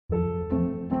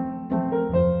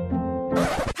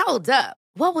Hold up.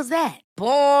 What was that?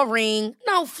 Boring.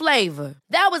 No flavor.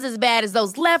 That was as bad as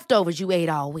those leftovers you ate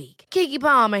all week. Keke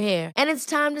Palmer here, and it's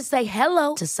time to say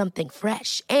hello to something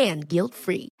fresh and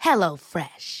guilt-free. Hello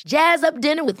Fresh. Jazz up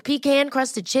dinner with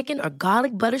pecan-crusted chicken or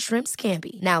garlic butter shrimp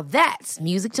scampi. Now that's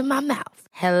music to my mouth.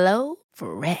 Hello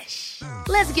Fresh.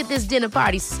 Let's get this dinner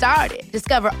party started.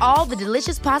 Discover all the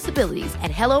delicious possibilities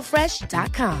at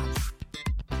hellofresh.com.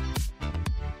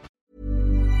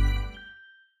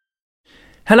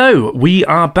 Hello, we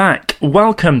are back.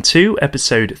 Welcome to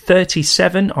episode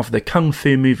 37 of the Kung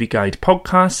Fu Movie Guide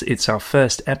podcast. It's our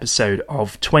first episode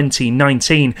of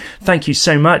 2019. Thank you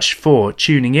so much for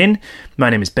tuning in. My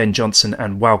name is Ben Johnson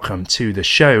and welcome to the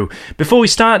show. Before we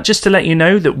start, just to let you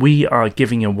know that we are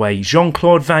giving away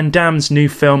Jean-Claude Van Damme's new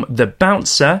film The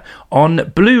Bouncer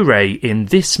on Blu-ray in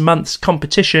this month's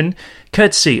competition,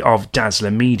 courtesy of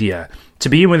Dazzler Media. To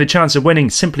be in with a chance of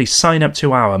winning, simply sign up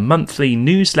to our monthly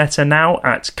newsletter now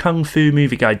at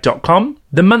kungfumovieguide.com.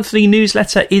 The monthly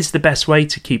newsletter is the best way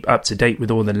to keep up to date with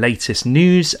all the latest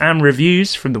news and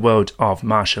reviews from the world of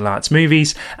martial arts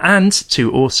movies, and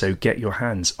to also get your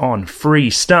hands on free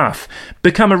stuff.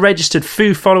 Become a registered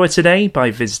Fu follower today by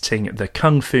visiting the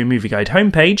Kung Fu Movie Guide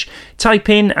homepage. Type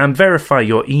in and verify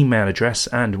your email address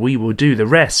and we will do the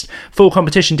rest. Full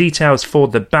competition details for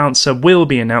The Bouncer will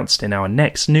be announced in our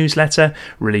next newsletter,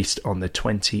 released on the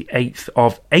 28th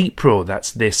of April.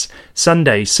 That's this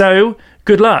Sunday. So,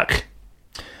 good luck!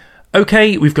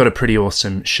 Okay, we've got a pretty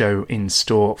awesome show in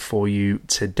store for you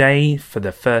today for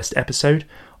the first episode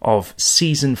of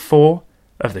Season 4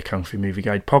 of the Kung Fu Movie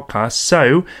Guide podcast.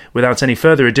 So, without any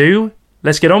further ado,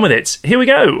 let's get on with it. Here we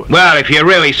go! Well, if you're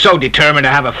really so determined to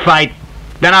have a fight,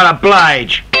 then I'll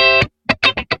oblige.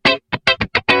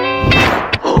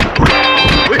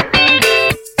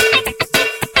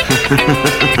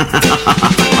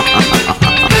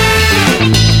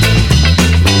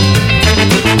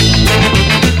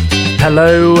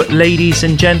 Hello, ladies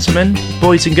and gentlemen,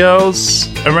 boys and girls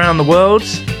around the world.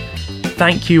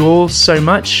 Thank you all so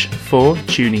much for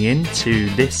tuning in to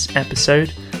this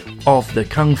episode of the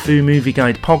Kung Fu Movie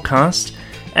Guide podcast,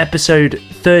 episode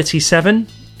 37.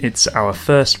 It's our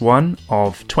first one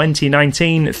of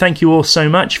 2019. Thank you all so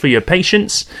much for your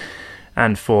patience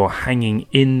and for hanging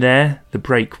in there. The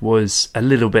break was a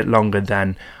little bit longer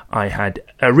than I had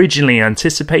originally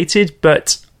anticipated,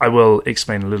 but I will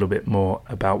explain a little bit more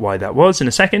about why that was in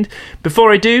a second.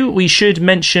 Before I do, we should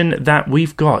mention that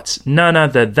we've got none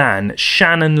other than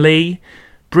Shannon Lee,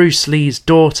 Bruce Lee's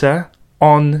daughter,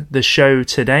 on the show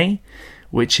today,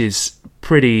 which is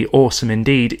pretty awesome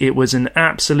indeed. It was an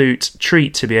absolute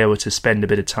treat to be able to spend a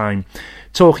bit of time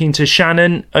talking to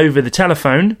Shannon over the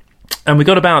telephone, and we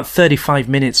got about 35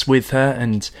 minutes with her,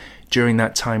 and during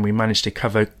that time, we managed to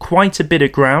cover quite a bit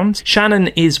of ground. Shannon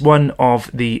is one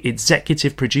of the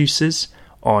executive producers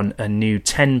on a new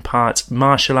 10-part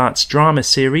martial arts drama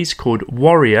series called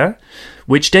Warrior,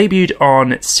 which debuted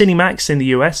on Cinemax in the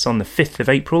US on the 5th of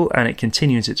April, and it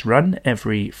continues its run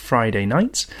every Friday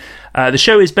night. The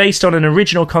show is based on an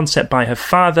original concept by her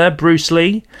father, Bruce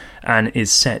Lee, and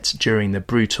is set during the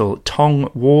brutal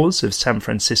Tong Wars of San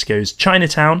Francisco's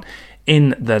Chinatown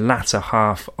in the latter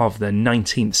half of the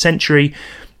 19th century.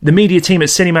 The media team at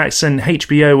Cinemax and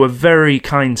HBO were very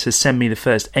kind to send me the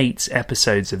first 8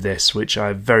 episodes of this, which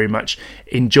I very much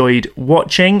enjoyed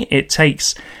watching. It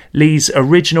takes Lee's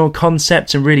original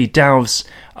concept and really delves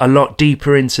a lot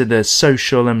deeper into the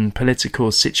social and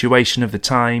political situation of the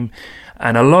time,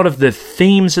 and a lot of the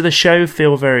themes of the show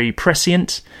feel very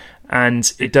prescient,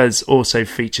 and it does also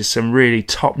feature some really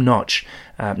top-notch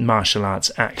martial arts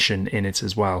action in it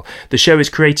as well. The show is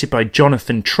created by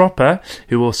Jonathan Tropper,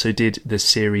 who also did the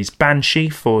series Banshee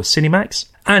for Cinemax,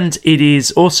 and it is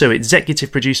also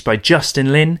executive produced by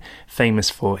Justin Lin,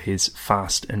 famous for his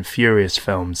Fast and Furious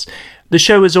films. The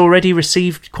show has already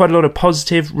received quite a lot of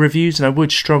positive reviews, and I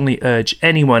would strongly urge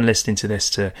anyone listening to this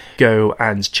to go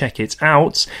and check it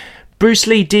out. Bruce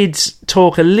Lee did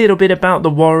talk a little bit about the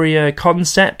Warrior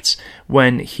concept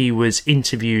when he was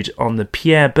interviewed on the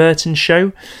Pierre Berton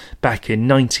show back in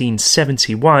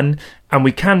 1971, and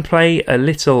we can play a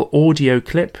little audio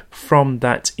clip from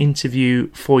that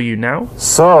interview for you now.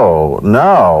 So,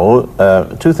 now,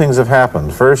 2 things have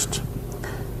happened. First,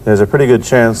 there's a pretty good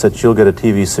chance that you'll get a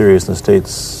TV series in the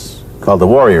States called The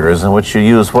Warriors, in which you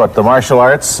use, what, the martial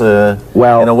arts in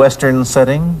a Western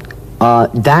setting?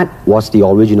 That was the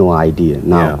original idea.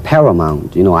 Now, Yeah.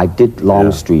 Paramount, I did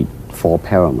Longstreet for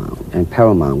Paramount, and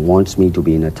Paramount wants me to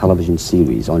be in a television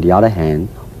series. On the other hand,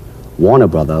 Warner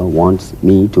Brother wants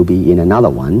me to be in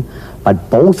another one, but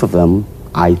both of them,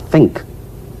 I think,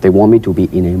 they want me to be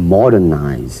in a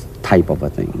modernized type of a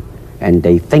thing. and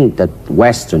they think that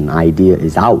Western idea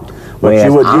is out. But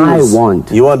Whereas you want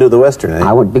to do the Western, eh?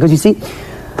 I want, because you see,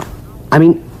 I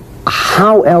mean,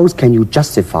 how else can you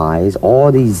justify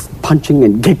all these punching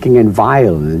and kicking and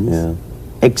violence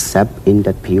except in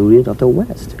that period of the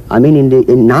West? I mean,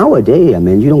 in nowadays, I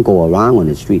mean, you don't go around on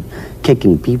the street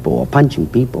kicking people or punching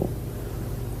people,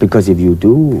 because if you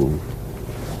do,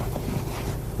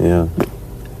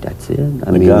 that's it.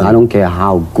 I mean, I don't care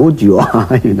how good you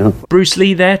are, you know. Bruce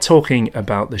Lee there talking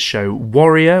about the show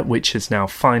Warrior, which has now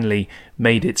finally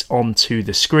made it onto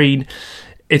the screen.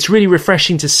 It's really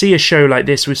refreshing to see a show like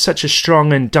this with such a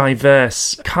strong and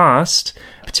diverse cast,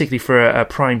 particularly for a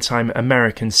primetime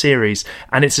American series.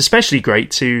 And it's especially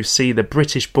great to see the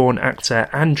British-born actor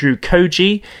Andrew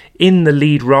Koji in the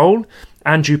lead role.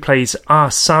 Andrew plays Ah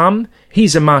Sam.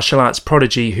 He's a martial arts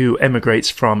prodigy who emigrates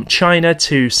from China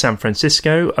to San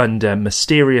Francisco under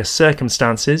mysterious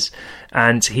circumstances,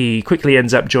 and he quickly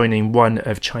ends up joining one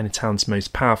of Chinatown's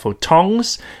most powerful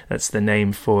tongs. That's the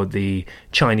name for the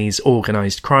Chinese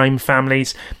organised crime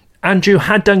families. Andrew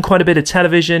had done quite a bit of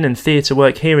television and theatre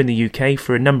work here in the UK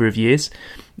for a number of years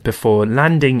before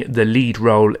landing the lead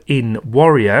role in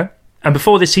Warrior. And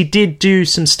before this, he did do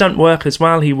some stunt work as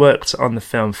well. He worked on the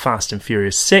film Fast and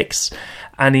Furious 6,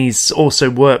 and he's also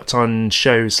worked on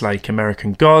shows like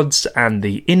American Gods and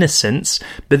The Innocents.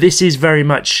 But this is very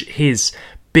much his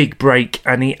big break,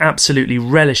 and he absolutely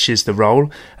relishes the role,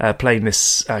 playing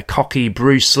this cocky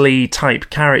Bruce Lee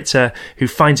type character who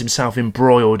finds himself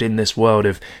embroiled in this world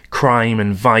of crime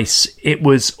and vice. It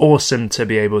was awesome to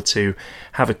be able to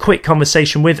have a quick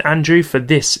conversation with Andrew for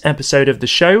this episode of the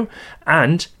show,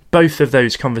 and both of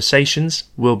those conversations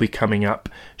will be coming up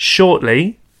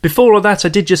shortly. Before all that, I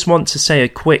did just want to say a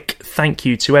quick thank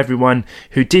you to everyone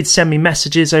who did send me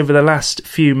messages over the last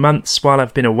few months while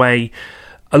I've been away.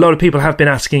 A lot of people have been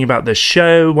asking about the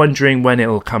show, wondering when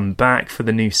it'll come back for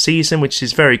the new season, which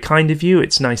is very kind of you.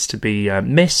 It's nice to be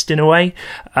missed in a way.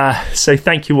 So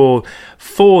thank you all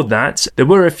for that. There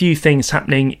were a few things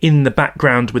happening in the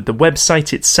background with the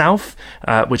website itself,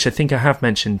 which I think I have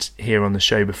mentioned here on the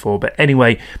show before. But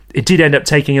anyway, it did end up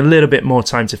taking a little bit more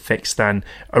time to fix than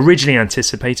originally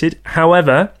anticipated.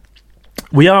 However,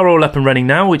 we are all up and running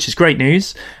now, which is great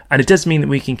news. And it does mean that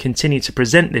we can continue to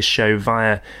present this show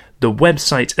via the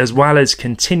website, as well as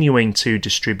continuing to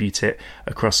distribute it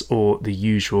across all the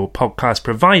usual podcast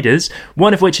providers,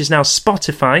 one of which is now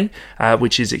Spotify,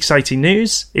 which is exciting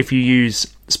news. If you use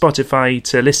Spotify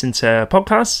to listen to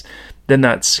podcasts, then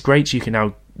that's great. You can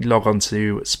now log on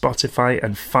to Spotify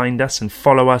and find us and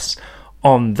follow us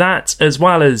on that, as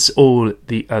well as all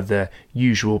the other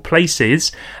usual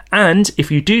places. And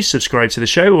if you do subscribe to the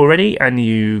show already and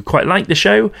you quite like the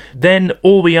show, then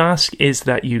all we ask is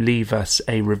that you leave us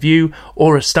a review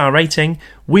or a star rating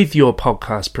with your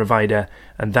podcast provider,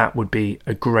 and that would be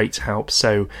a great help.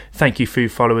 So thank you, Foo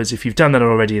followers. If you've done that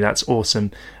already, that's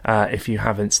awesome. If you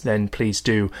haven't, then please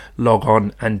do log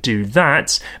on and do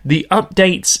that. The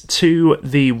updates to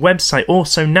the website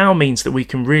also now means that we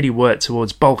can really work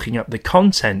towards bulking up the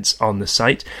content on the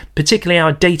site, particularly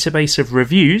our database of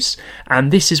reviews.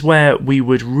 And this is where we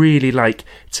would really like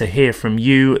to hear from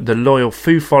you, the loyal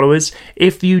Foo followers.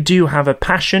 If you do have a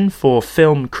passion for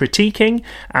film critiquing,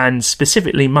 and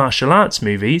specifically martial arts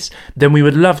movies, then we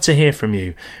would love to hear from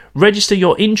you. Register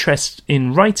your interest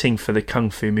in writing for the Kung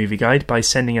Fu Movie Guide by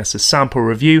sending us a sample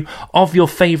review of your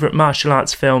favourite martial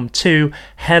arts film to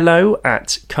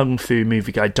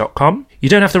hello@kungfumovieguide.com. You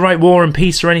don't have to write War and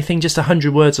Peace or anything, just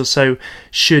 100 words or so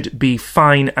should be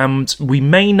fine. And we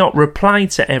may not reply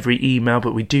to every email,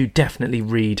 but we do definitely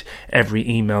read every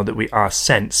email that we are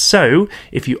sent. So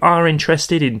if you are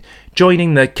interested in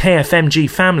joining the KFMG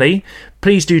family,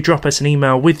 please do drop us an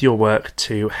email with your work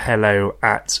to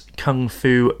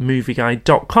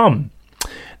hello@kungfumovieguide.com.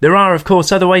 There are, of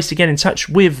course, other ways to get in touch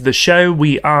with the show.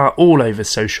 We are all over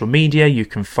social media. You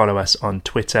can follow us on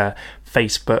Twitter,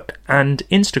 Facebook, and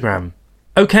Instagram.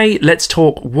 Okay, let's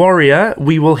talk Warrior.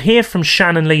 We will hear from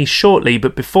Shannon Lee shortly,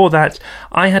 but before that,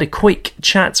 I had a quick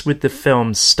chat with the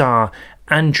film's star,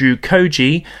 Andrew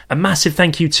Koji. A massive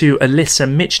thank you to Alyssa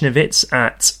Michnovitz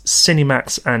at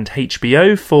Cinemax and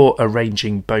HBO for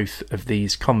arranging both of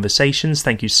these conversations.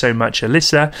 Thank you so much,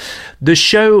 Alyssa. The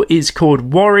show is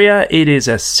called Warrior. It is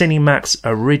a Cinemax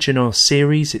original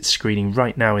series. It's screening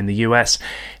right now in the US.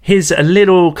 Here's a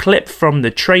little clip from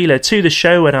the trailer to the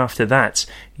show, and after that,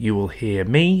 you will hear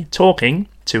me talking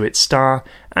to its star,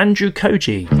 Andrew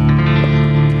Koji.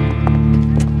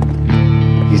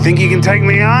 You think you can take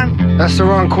me on? That's the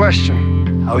wrong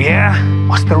question. Oh, yeah?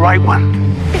 What's the right one?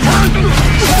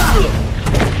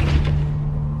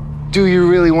 Do you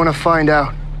really want to find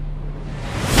out?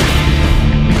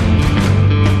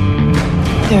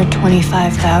 There are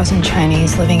 25,000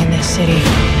 Chinese living in this city,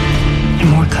 and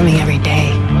more coming every day.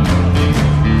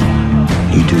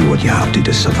 You do what you have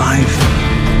to survive.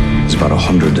 There's about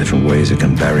 100 different ways it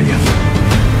can bury you.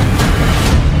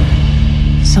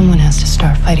 Someone has to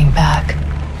start fighting back.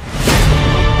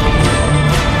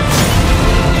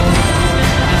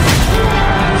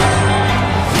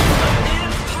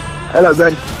 Hello,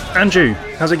 Ben. Andrew,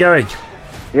 how's it going?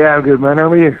 Yeah, I'm good, man.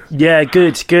 How are you? Yeah,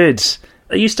 good.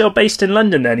 Are you still based in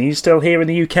London then? Are you still here in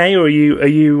the UK, or are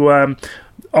you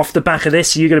off the back of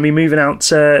this? Are you going to be moving out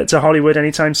to Hollywood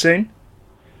anytime soon?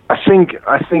 I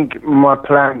think my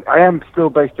plan. I am still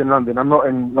based in London. I'm not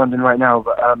in London right now,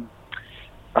 but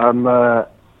I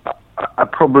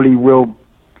probably will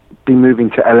be moving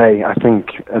to LA. I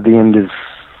think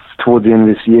towards the end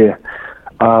of this year.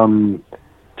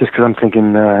 Just because I'm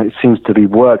thinking it seems to be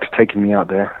work taking me out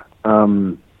there.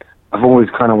 I've always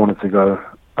kind of wanted to go.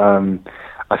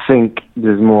 I think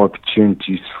there's more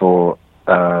opportunities for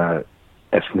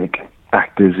ethnic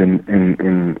actors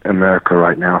in America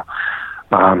right now.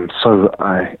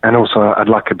 I'd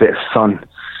like a bit of sun.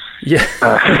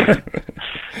 Yeah.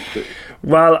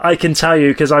 Well, I can tell you,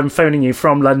 because I'm phoning you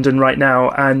from London right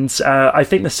now, and I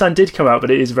think the sun did come out,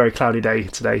 but it is a very cloudy day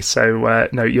today, so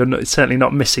no, you're certainly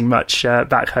not missing much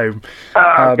back home.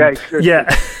 Okay, good. Yeah,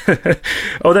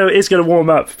 although it is going to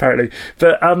warm up, apparently.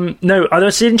 But no,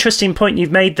 that's an interesting point you've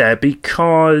made there,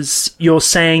 because you're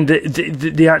saying that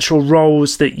the actual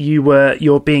roles that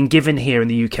you're being given here in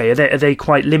the UK, are they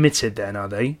quite limited then, are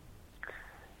they?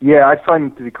 Yeah, I find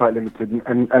them to be quite limited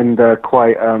and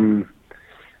quite... and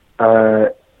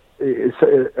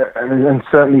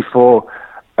certainly for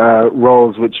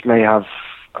roles which may have,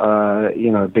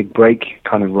 big break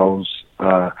kind of roles,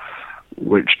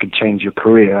 which could change your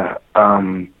career.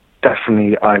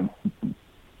 Definitely, I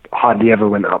hardly ever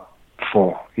went up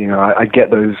for. I get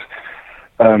those,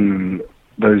 when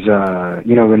there's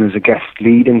a guest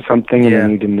lead in something and they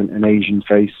need an Asian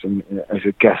face and as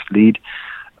a guest lead.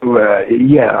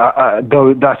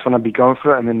 Though that's when I'd be going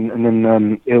for it, and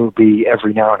then it'll be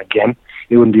every now and again.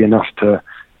 It wouldn't be enough to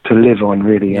live on,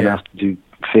 really, and have to do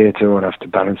theatre or I'd have to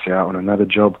balance it out on another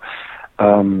job.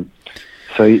 I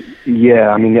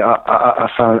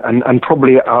found, and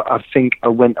probably I think I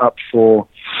went up for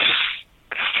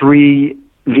 3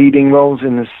 leading roles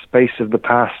in the space of the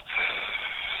past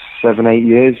 7-8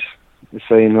 years, let's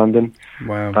say, in London.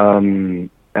 Wow.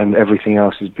 And everything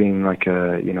else has been like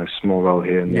a small role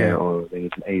here and there, or they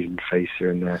need an Asian face here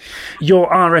and there. You're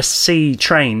RSC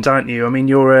trained, aren't you? I mean,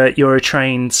 you're a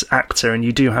trained actor, and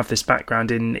you do have this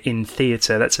background in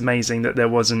theatre. That's amazing that there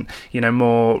wasn't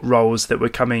more roles that were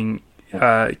coming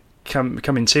to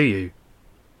you.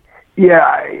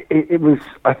 Yeah, it was.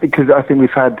 I think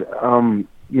we've had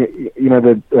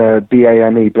the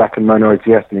BAME, Black and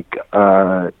Minority Ethnic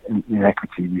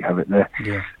Inequity, we have it there.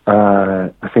 Yeah.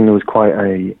 I think there was quite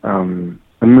a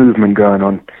movement going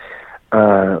on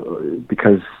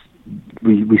because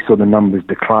we saw the numbers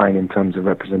decline in terms of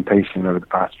representation over the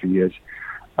past few years,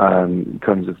 in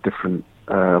terms of different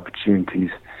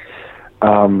opportunities.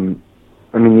 I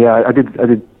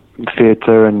did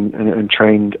theatre and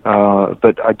trained,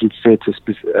 but I did theatre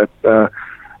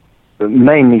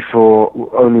mainly for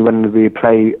only when there would be a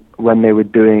play when they were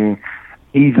doing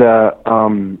either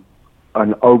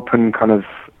an open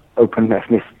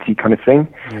ethnicity kind of thing,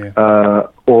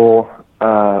 or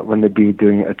when they'd be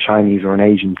doing a Chinese or an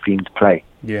Asian themed play.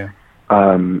 Yeah.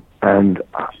 I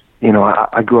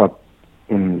grew up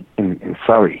in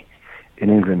Surrey,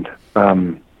 in England,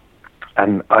 and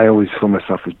I always saw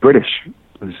myself as British,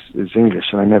 as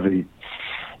English, and I never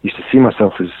used to see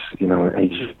myself as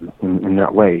Asian in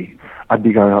that way. I'd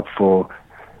be going up for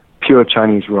pure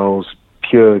Chinese roles,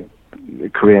 pure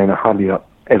Korean. I hardly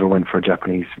ever went for a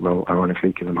Japanese role, ironically,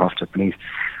 because I'm half Japanese.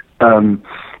 And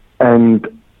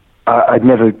I'd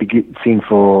never be seen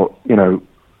for,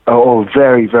 or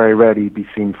very, very rarely be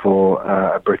seen for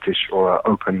a British or an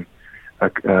open,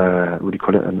 what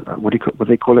do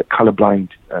they call it? Colorblind,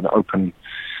 an open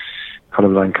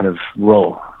colorblind kind of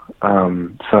role.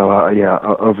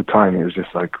 Over time it was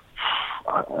just like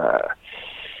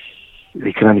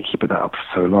they can only keep it up for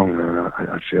so long.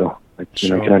 I feel like you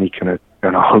can only kind of,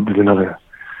 and I hope there's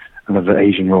another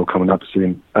Asian role coming up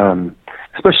soon.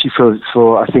 Especially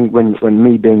for I think when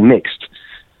me being mixed,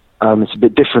 it's a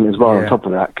bit different as well. On top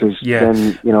of that, because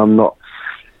then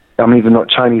I'm either not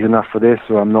Chinese enough for this,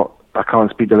 or I can't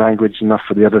speak the language enough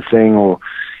for the other thing, or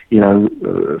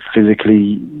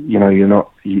physically,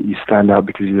 you stand out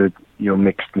because you're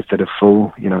mixed instead of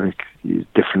full.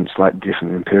 Slightly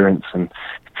different appearance and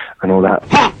all that.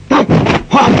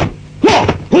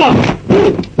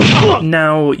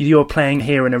 now you're playing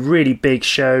here in a really big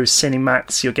show,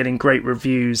 Cinemax. You're getting great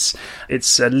reviews.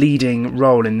 It's a leading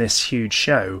role in this huge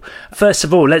show. First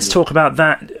of all, let's talk about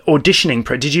that auditioning.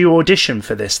 Did you audition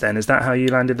for this then? Is that how you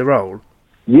landed the role?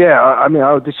 Yeah, I mean,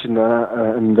 I auditioned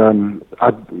and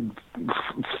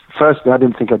firstly, I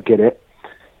didn't think I'd get it.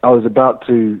 I was about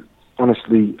to,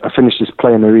 honestly, I finished this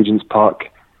play in the Regent's Park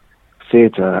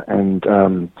Theatre, and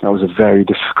that was a very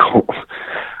difficult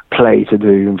play to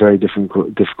do and very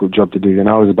difficult job to do. And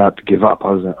I was about to give up.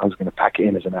 I was going to pack it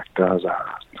in as an actor. I was like,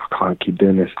 I can't keep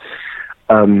doing this.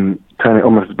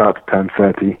 Almost about to turn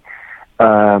 30,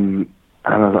 and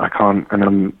I was like, I can't. And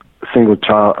I'm a single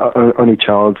child, only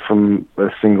child from a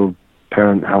single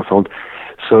parent household.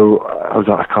 So I was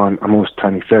like, I can't. I'm almost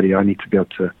turning 30. I need to be able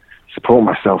to support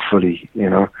myself fully, you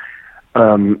know.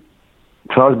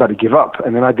 So I was about to give up,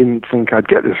 and then I didn't think I'd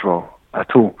get this role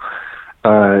at all.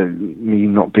 Me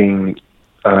not being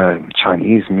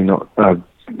Chinese, me not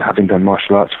having done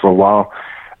martial arts for a while,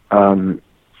 and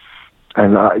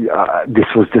this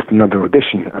was just another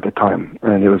audition at the time,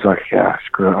 and it was like, yeah,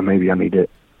 screw it, maybe I needed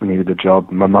the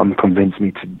job. My mum convinced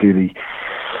me to do the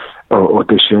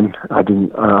audition. I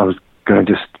was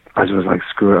like,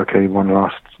 screw it, okay, one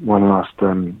last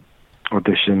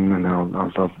audition, and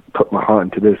I'll put my heart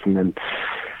into this, and then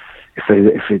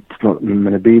if it's not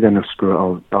going to be, then screw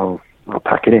it, I'll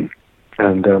pack it in.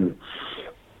 And a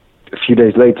few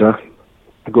days later,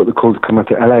 I got the call to come out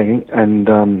to LA and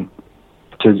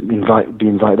to be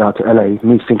invited out to LA.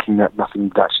 Me thinking that nothing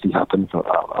would actually happen. So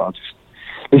I'll just,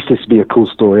 at least this will be a cool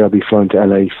story. I'll be flown to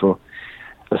LA for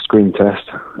a screen test.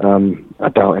 I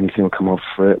doubt anything will come off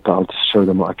for it, but I'll just show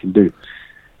them what I can do,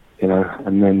 you know.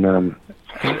 And then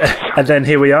and then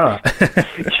here we are.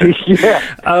 Yeah.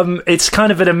 It's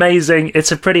kind of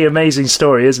it's a pretty amazing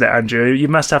story, isn't it, Andrew? You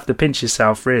must have to pinch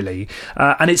yourself, really.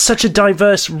 And it's such a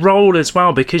diverse role as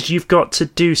well, because you've got to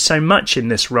do so much in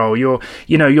this role. You're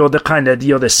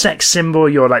the sex symbol,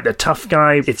 you're like the tough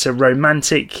guy. It's a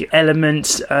romantic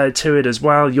element to it as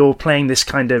well. You're playing this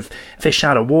kind of fish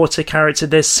out of water character.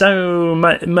 There's so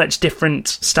much different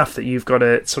stuff that you've got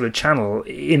to sort of channel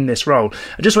in this role.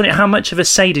 I just wonder, how much of a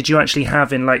say did you actually have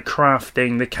in like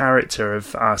crafting the character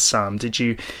of Sam? Did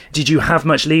you have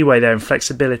much leeway there and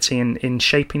flexibility in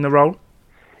shaping the role?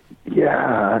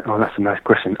 Yeah, that's a nice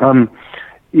question.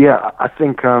 Yeah, I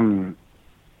think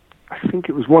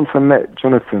it was once I met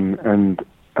Jonathan, and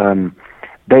even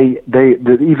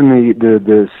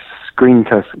the screen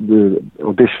test, the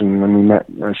audition when we met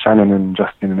Shannon and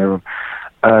Justin and everyone,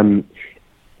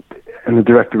 and the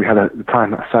director we had at the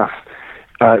time at SAF,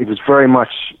 it was very much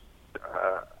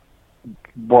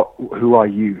who are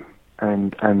you,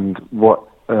 and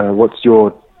what's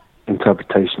your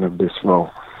interpretation of this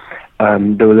role?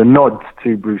 There was a nod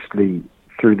to Bruce Lee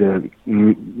through the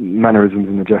mannerisms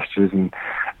and the gestures, and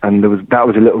that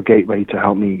was a little gateway to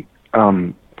help me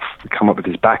come up with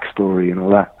his backstory and all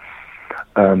that.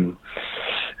 And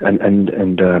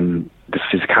the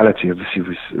physicality obviously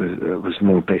was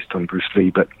more based on Bruce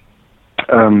Lee, but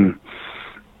I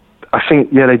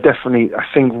think I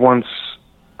think once.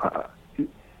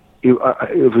 It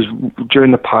was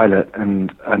during the pilot,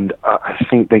 and I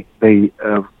think they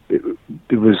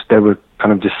were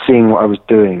kind of just seeing what I was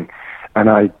doing, and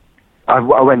I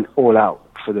went all out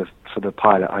for the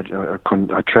pilot. I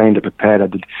trained, I prepared,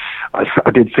 I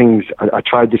did things. I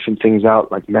tried different things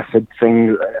out, like method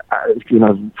things, you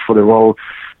know, for the role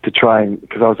to try,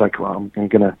 because I was like, well, I'm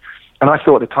gonna. And I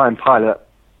thought at the time pilot,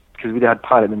 because we had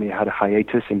pilot and we had a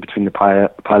hiatus in between the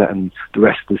pilot and the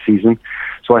rest of the season.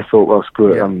 So I thought, well,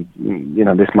 screw it, you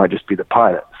know, this might just be the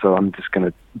pilot. So I'm just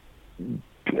going to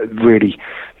really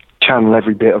channel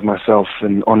every bit of myself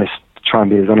and try and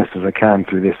be as honest as I can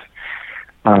through this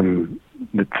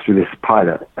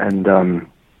pilot. And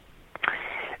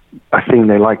I think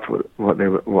they liked what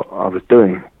I was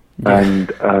doing,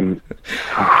 and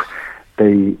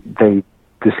they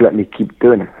just let me keep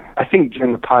doing it. I think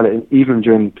during the pilot, and even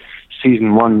during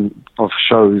season 1 of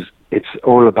shows, it's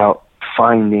all about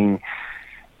finding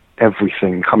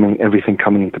everything coming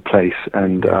into place.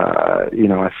 And you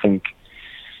know, I think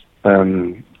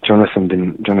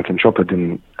Jonathan Chopper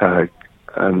didn't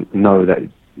know that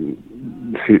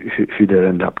who they'd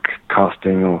end up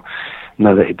casting, or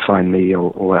know that he'd find me, or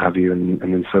what have you. And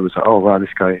then so it was like, oh wow,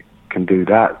 this guy can do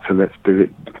that, so let's do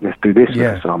this with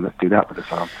the Sam, let's do that with the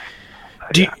Sam.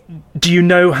 Do you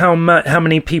know how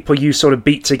many people you sort of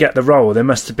beat to get the role? There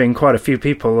must have been quite a few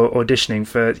people auditioning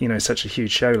for, you know, such a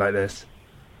huge show like this.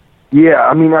 Yeah,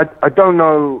 I mean, I don't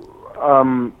know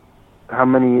how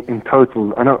many in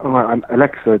total. I know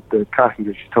Alexa, the casting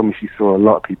director, she told me she saw a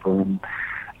lot of people, and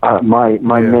my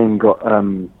name got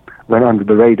went under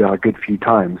the radar a good few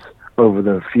times over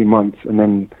the few months, and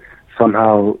then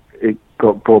somehow it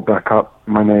got brought back up,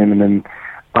 my name, and then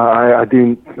I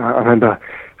remember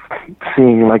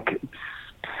seeing like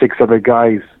 6 other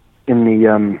guys in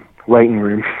the waiting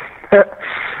room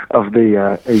of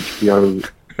the HBO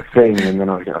thing, and then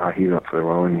I was like, oh, he's up for the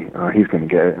role, and he's going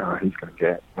to get it, he's going to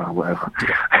get it, whatever.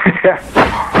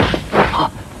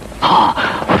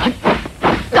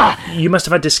 You must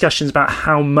have had discussions about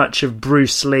how much of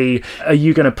Bruce Lee are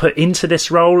you going to put into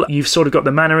this role. You've sort of got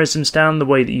the mannerisms down, the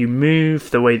way that you move,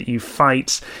 the way that you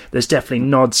fight. There's definitely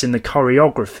nods in the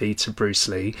choreography to Bruce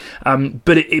Lee,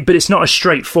 but it's not a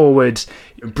straightforward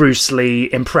Bruce Lee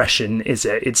impression, is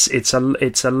it? It's a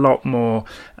lot more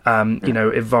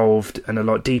evolved and a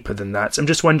lot deeper than that. I'm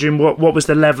just wondering what was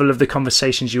the level of the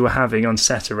conversations you were having on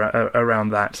set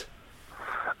around that?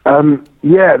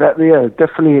 Definitely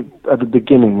at the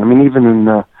beginning. I mean, even in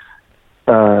the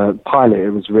pilot, it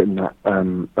was written that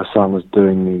Assam was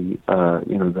doing the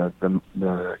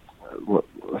what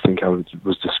I think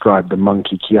was described, the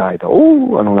monkey ki, the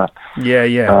oh, and all that.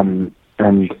 Yeah. And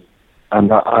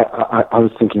I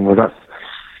was thinking, well, that's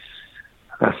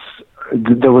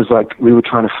there was like, we were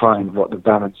trying to find what the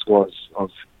balance was of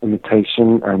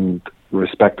imitation and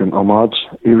respect and homage.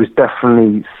 It was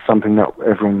definitely something that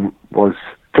everyone was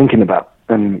thinking about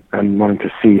and wanting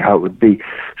to see how it would be.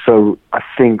 So I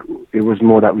think it was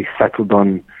more that we settled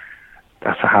on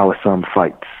that's how Assam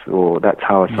fights, or that's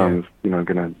how Assam's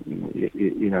gonna,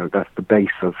 that's the base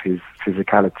of his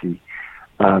physicality.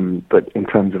 But in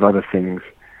terms of other things,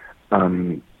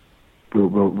 we'll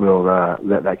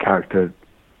let that character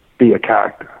be a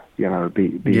character, have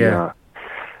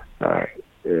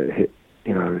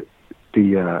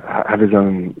his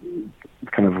own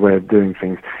kind of way of doing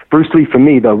things. Bruce Lee, for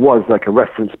me, though, was like a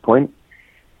reference point.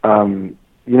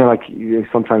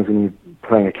 Sometimes when you're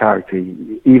playing a character,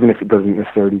 even if it doesn't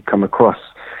necessarily come across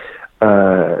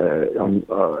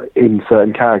in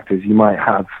certain characters, you might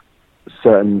have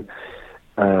certain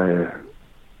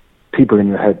people in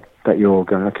your head that you're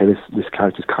going, okay, this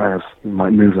character's kind of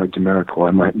might move like Jamiroquai,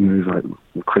 I might move like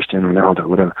Cristiano Ronaldo,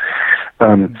 whatever.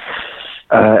 But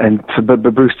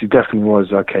Bruce Lee definitely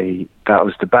was, okay, that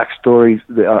was the backstory.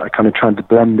 I kind of tried to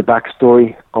blend the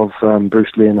backstory of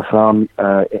Bruce Lee and Assam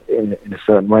in a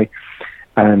certain way,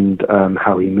 and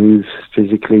how he moves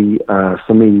physically.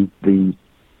 For me, the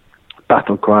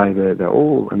battle cry, the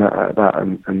oh, and that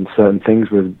and certain things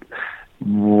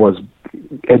was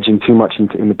edging too much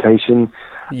into imitation.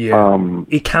 Yeah,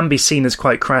 it can be seen as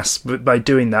quite crass by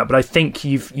doing that, but I think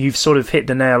you've sort of hit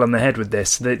the nail on the head with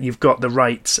this, that you've got the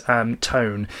right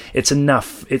tone. It's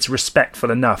enough, it's respectful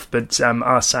enough, but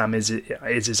Assam is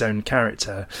his own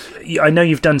character. I know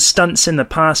you've done stunts in the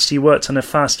past. You worked on a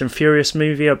Fast and Furious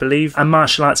movie, I believe, and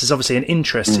martial arts is obviously an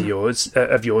interest of yours.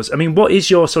 I mean, what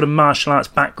is your sort of martial arts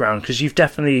background? Because you've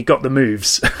definitely got the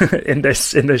moves in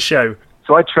this show.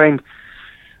 So I trained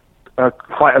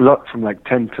quite a lot from like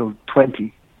 10 till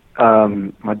 20.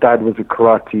 My dad was a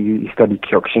karate. He studied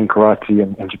Kyokushin karate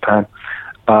in Japan.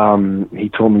 He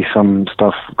taught me some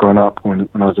stuff growing up when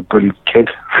I was a brilliant kid.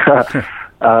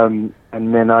 And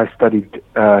then I studied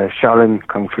Shaolin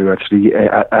Kung Fu, actually,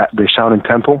 at the Shaolin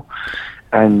Temple.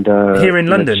 And here in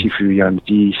London? Shifu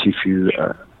Yanji, Shifu...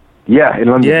 in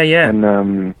London. Yeah.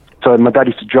 And so my dad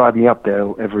used to drive me up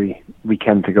there every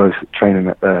weekend to go training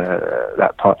at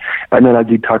that part. And then I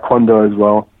did Taekwondo as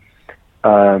well.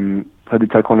 I did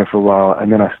Taekwondo for a while,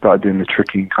 and then I started doing the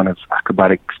tricky kind of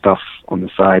acrobatic stuff on the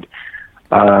side.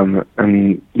 So I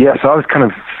was kind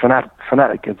of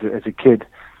fanatic as a kid.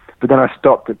 But then I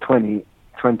stopped at 20,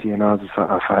 and I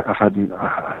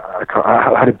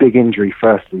had a big injury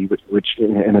firstly, which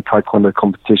in a Taekwondo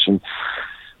competition,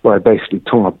 where I basically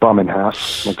tore my bum in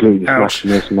half, my gluteus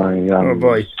maximus,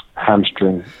 my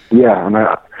hamstring. Yeah, and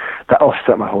that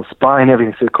offset my whole spine,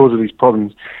 everything. So it caused all these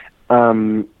problems.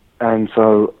 And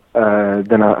so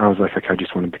then I was like, okay, I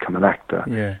just want to become an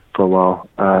actor for a while.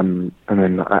 And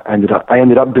then I ended up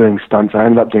doing stunts. I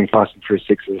ended up doing Fast and Furious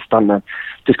 6 as a stuntman,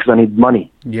 just because I need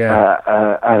money.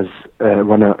 As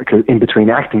in between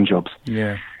acting jobs.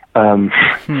 Yeah.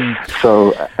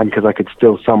 So, and because I could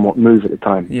still somewhat move at the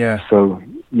time. Yeah. So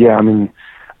yeah, I mean,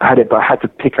 I had it, but I had to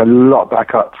pick a lot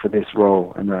back up for this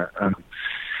role, and a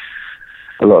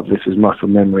lot of this was muscle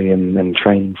memory and then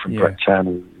training from Brett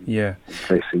Chan. Yeah,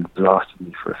 basically blasted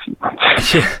me for a few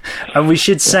months. And we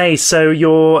should say, so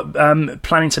you're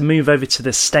planning to move over to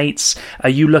the States. Are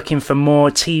you looking for more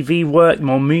TV work,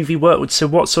 more movie work? So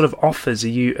what sort of offers are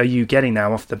you getting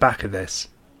now off the back of this?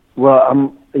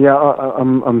 Well,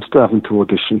 I'm still having to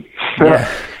audition. Yeah.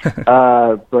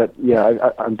 But yeah,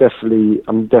 I'm definitely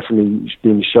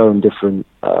being shown different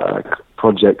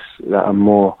projects that are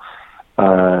more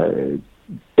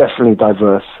definitely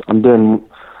diverse. I'm doing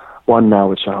one now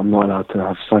which I'm not allowed to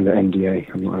have signed an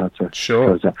NDA. I'm not allowed to.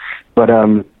 Sure. That. But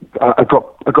I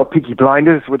got Peaky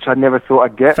Blinders, which I never thought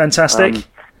I'd get. Fantastic.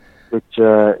 Which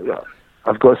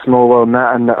I've got a small world in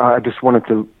that, and I just wanted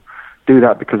to do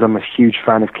that because I'm a huge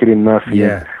fan of Cillian Murphy.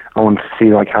 Yeah. I wanted to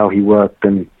see like how he worked,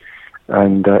 and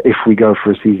if we go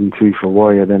for a season 2 for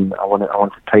Warrior, then I want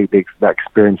to take that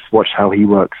experience, watch how he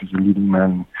works as a leading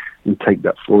man, and take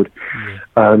that forward.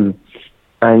 Yeah.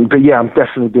 But yeah, I'm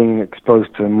definitely being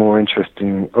exposed to more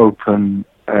interesting, open,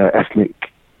 ethnic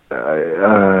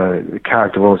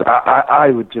character roles.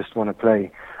 I would just want to play.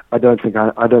 I don't think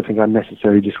I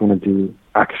necessarily just want to do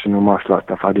action or martial arts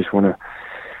stuff. I just want to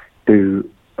do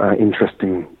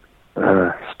interesting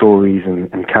stories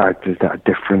and characters that are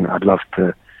different. I'd love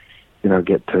to,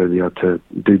 get to to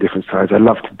do different sides. I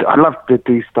love to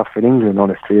do stuff in England,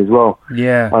 honestly, as well.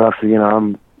 Yeah. I love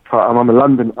to, I'm a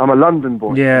London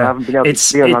boy. Yeah. I haven't been able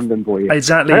to be a London boy yet.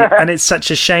 Exactly. And it's such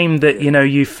a shame that,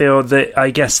 you feel that, I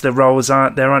guess, there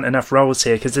aren't enough roles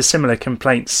here, because there's similar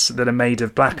complaints that are made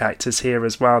of black actors here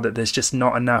as well, that there's just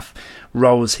not enough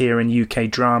roles here in UK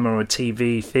drama or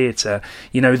TV theatre.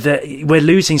 That we're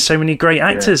losing so many great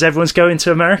actors. Yeah. Everyone's going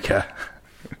to America.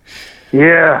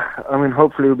 Yeah. I mean,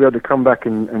 hopefully we'll be able to come back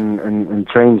and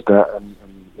change that, and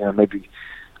maybe,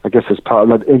 I guess, as part of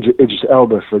like Idris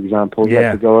Elba, for example, he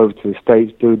had to go over to the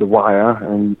States, do The Wire,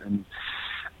 and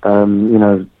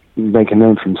make a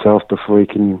name for himself before he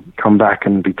can come back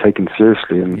and be taken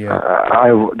seriously. And he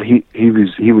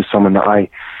was someone that I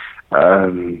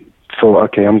thought,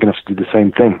 okay, I'm going to have to do the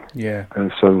same thing. Yeah.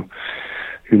 And so,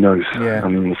 who knows? Yeah. I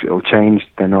mean, if it'll change,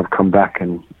 then I'll come back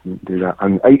and do that.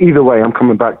 And either way, I'm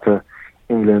coming back to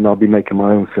England. I'll be making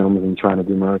my own films and trying to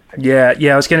do my own thing. Yeah.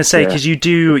 I was going to say, because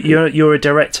you're a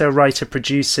director, writer,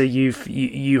 producer.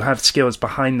 You have skills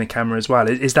behind the camera as well.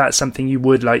 Is that something you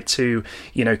would like to,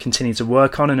 continue to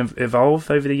work on and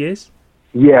evolve over the years?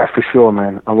 Yeah, for sure,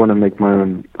 man. I want to make my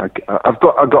own. I've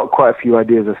got quite a few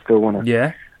ideas. I still want to.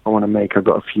 Yeah. I want to make. I've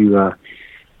got a few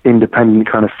independent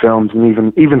kind of films,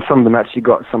 and even some of them actually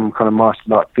got some kind of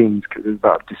martial art themes, because it's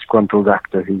about a disgruntled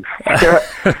actor who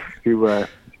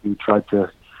tried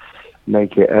to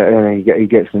make it, and he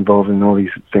gets involved in all these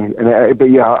things.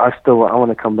 But yeah, I want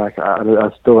to come back. I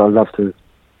want to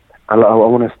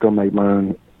still make my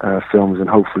own films, and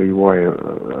hopefully Warrior,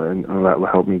 and that will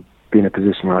help me be in a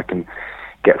position where I can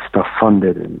get stuff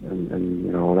funded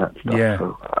and all that stuff. Yeah.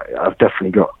 So I've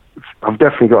definitely got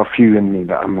a few in me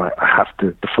that I'm like, I have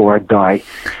to, before I die.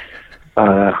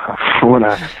 I want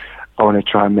to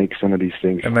try and make some of these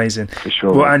things. Amazing. For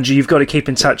sure. Well, Andrew, you've got to keep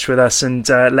in touch with us and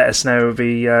let us know.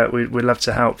 We'd love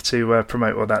to help to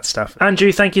promote all that stuff.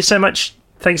 Andrew, thank you so much.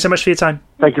 Thanks so much for your time.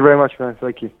 Thank you very much, man.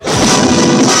 Thank you.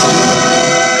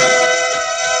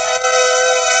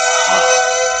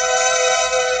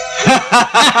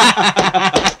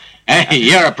 Hey,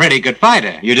 you're a pretty good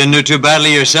fighter. You didn't do too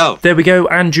badly yourself. There we go,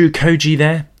 Andrew Koji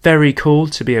there. Very cool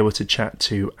to be able to chat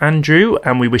to Andrew,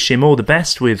 and we wish him all the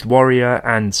best with Warrior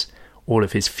and all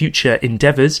of his future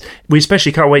endeavours. We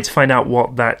especially can't wait to find out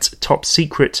what that top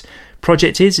secret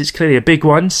project is. It's clearly a big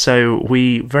one, so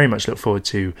we very much look forward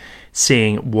to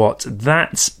seeing what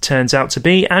that turns out to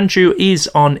be. Andrew is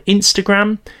on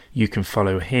Instagram. You can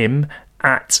follow him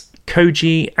at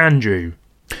Koji Andrew.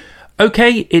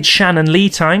 Okay, it's Shannon Lee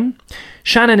time.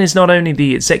 Shannon is not only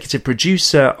the executive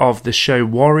producer of the show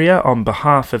Warrior on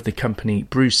behalf of the company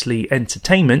Bruce Lee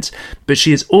Entertainment, but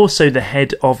she is also the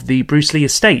head of the Bruce Lee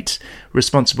estate,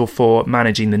 responsible for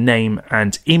managing the name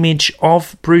and image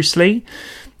of Bruce Lee.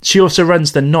 She also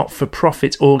runs the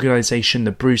not-for-profit organisation,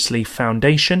 the Bruce Lee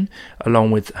Foundation,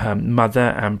 along with her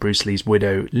mother and Bruce Lee's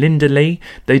widow, Linda Lee.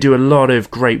 They do a lot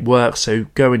of great work, so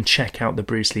go and check out the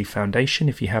Bruce Lee Foundation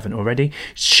if you haven't already.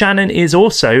 Shannon is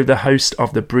also the host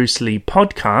of the Bruce Lee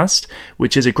podcast,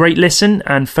 which is a great listen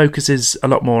and focuses a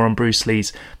lot more on Bruce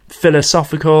Lee's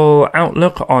philosophical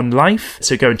outlook on life.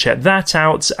 So go and check that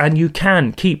out, and you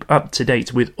can keep up to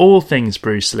date with all things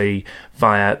Bruce Lee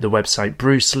via the website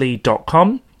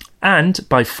brucelee.com. and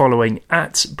by following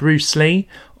at Bruce Lee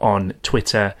on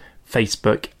Twitter,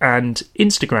 Facebook and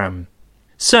Instagram.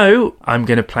 So I'm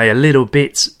going to play a little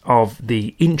bit of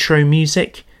the intro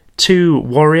music to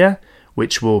Warrior,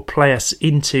 which will play us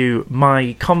into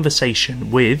my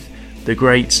conversation with the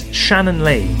great Shannon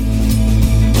Lee.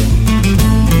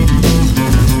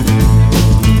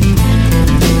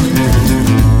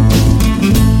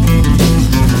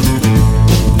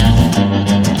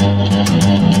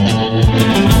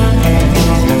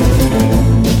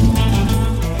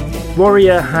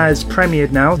 Warrior has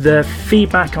premiered now. The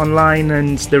feedback online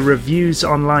and the reviews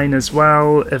online as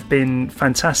well have been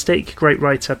fantastic. Great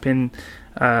write-up in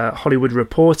Hollywood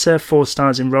Reporter, 4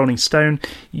 stars in Rolling Stone.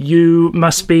 You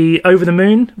must be over the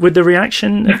moon with the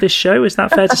reaction of this show. Is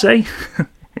that fair to say?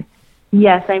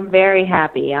 Yes, I'm very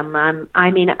happy.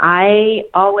 I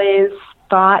always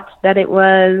thought that it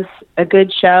was a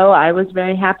good show. I was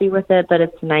very happy with it, but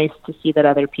it's nice to see that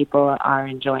other people are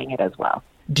enjoying it as well.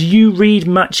 Do you read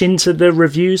much into the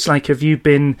reviews? Like, have you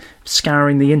been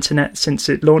scouring the internet since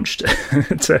it launched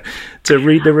to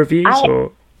read the reviews?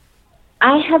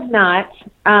 I have not.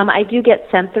 I do get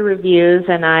sent the reviews,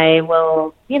 and I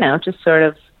will, just sort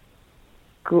of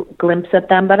glimpse at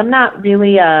them. But I'm not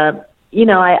really, I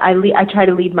try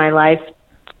to lead my life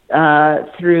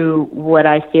through what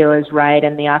I feel is right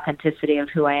and the authenticity of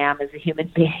who I am as a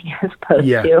human being, as opposed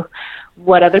to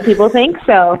what other people think.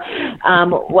 So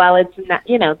while it's not,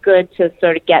 good to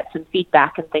sort of get some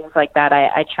feedback and things like that,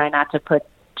 I try not to put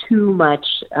too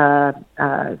much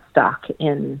stock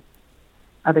in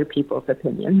other people's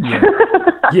opinions.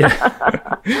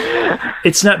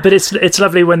 It's not, but it's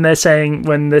lovely when they're saying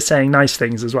nice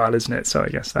things as well, isn't it? So I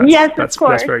guess that's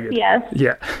very good. Yes.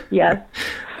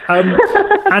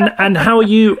 And how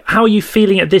are you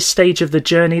feeling at this stage of the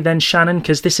journey then, Shannon?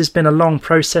 Because this has been a long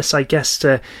process, I guess,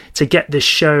 to get this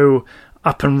show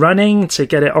up and running, to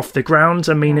get it off the ground.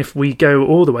 I mean, if we go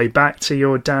all the way back to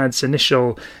your dad's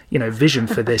initial, vision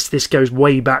for this goes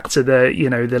way back to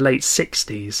the late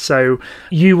 60s. So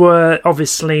you were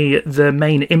obviously the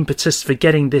main impetus for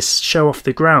getting this show off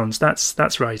the ground.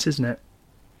 That's right, isn't it?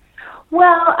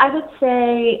 Well, I would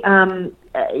say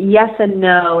yes and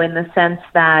no, in the sense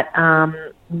that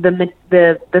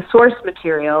the source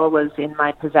material was in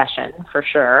my possession for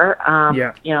sure.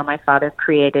 My father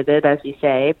created it, as you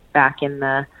say, back in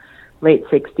the late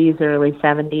 60s, early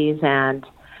 70s, and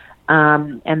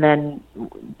then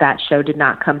that show did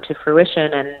not come to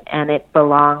fruition, and it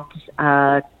belonged.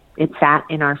 It sat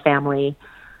in our family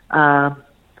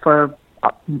for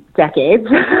decades.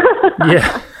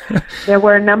 There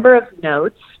were a number of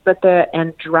notes,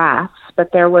 and drafts,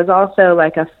 but there was also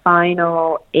like a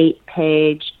final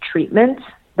 8-page treatment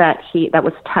that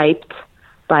was typed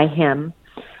by him.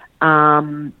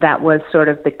 That was sort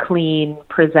of the clean,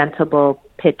 presentable,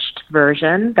 pitched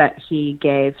version that he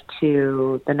gave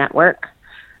to the network,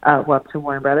 to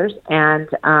Warner Brothers, and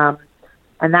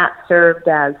that served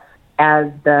as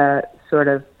the sort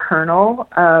of kernel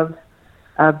of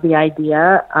the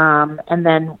idea, and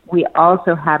then we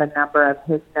also had a number of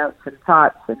his notes and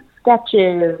thoughts and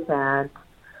sketches and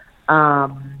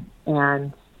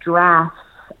drafts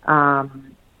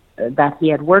that he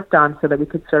had worked on, so that we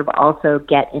could sort of also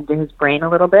get into his brain a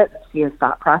little bit and see his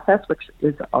thought process, which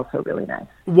is also really nice.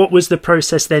 What was the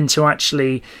process then to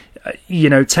actually,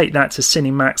 take that to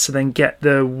Cinemax and then get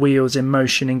the wheels in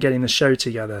motion in getting the show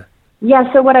together?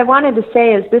 Yeah, so what I wanted to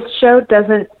say is this show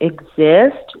doesn't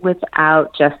exist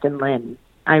without Justin Lin.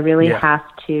 I really have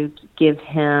to give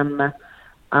him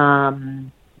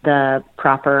the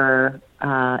proper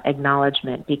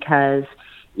acknowledgement, because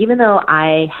even though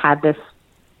I had this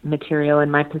material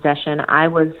in my possession, I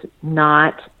was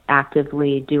not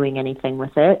actively doing anything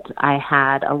with it. I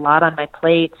had a lot on my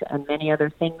plate and many other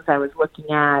things I was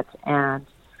looking at, and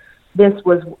this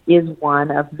is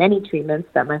one of many treatments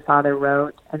that my father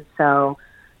wrote. And so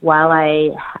while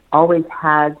I always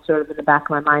had sort of in the back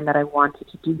of my mind that I wanted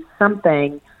to do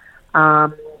something,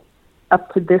 up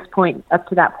to that point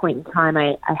in time,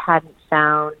 I hadn't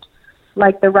found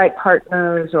like the right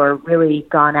partners or really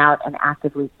gone out and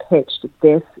actively pitched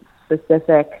this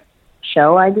specific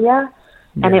show idea.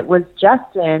 Yeah. And it was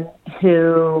Justin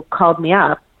who called me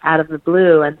up out of the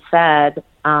blue and said,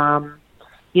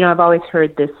 I've always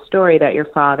heard this story that your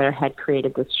father had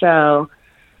created this show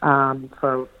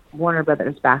for Warner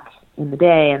Brothers back in the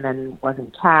day, and then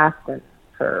wasn't cast, and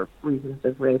for reasons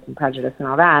of race and prejudice and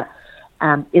all that.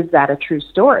 Is that a true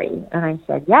story? And I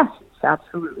said, yes, it's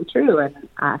absolutely true. And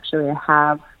actually, I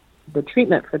have the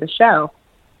treatment for the show.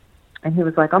 And he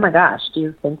was like, oh my gosh, do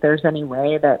you think there's any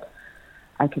way that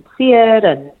I could see it?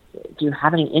 And do you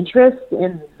have any interest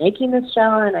in making this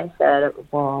show? And I said,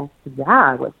 well,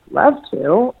 yeah, I would love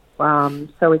to.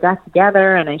 So we got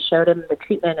together and I showed him the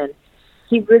treatment, and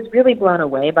he was really blown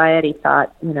away by it. He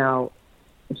thought,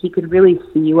 he could really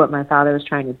see what my father was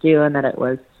trying to do, and that it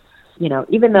was,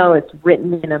 even though it's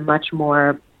written in a much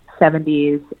more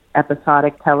 70s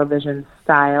episodic television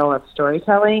style of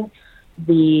storytelling,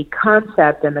 the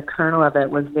concept and the kernel of it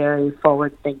was very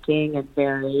forward-thinking and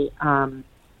very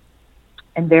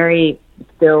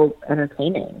still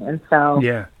entertaining. And so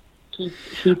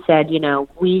he said,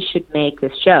 we should make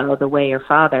this show the way your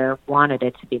father wanted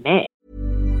it to be made.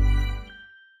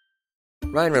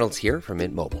 Ryan Reynolds here from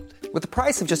Mint Mobile. With the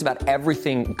price of just about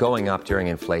everything going up during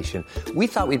inflation, we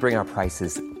thought we'd bring our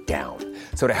prices down.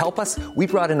 So to help us, we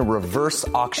brought in a reverse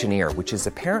auctioneer, which is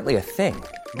apparently a thing.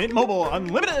 Mint Mobile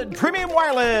Unlimited Premium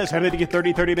Wireless. How to get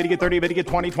 30, 30, bit to get 30, bit to get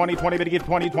 20, 20, 20, bit to get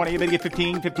 20, 20, bit to get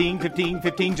 15, 15, 15,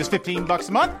 15, just $15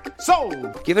 a month?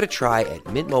 Sold! Give it a try at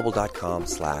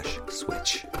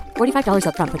mintmobile.com/switch. $45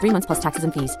 up front for 3 months plus taxes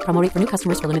and fees. Promo rate for new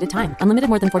customers for limited time. Unlimited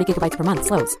more than 40 gigabytes per month.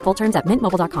 Slows full terms at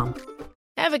mintmobile.com.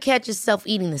 Ever catch yourself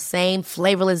eating the same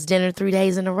flavorless dinner 3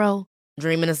 days in a row?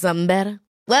 Dreaming of something better?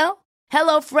 Well,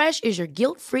 HelloFresh is your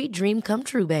guilt-free dream come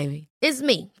true, baby. It's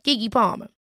me, Keke Palmer.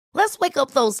 Let's wake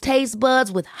up those taste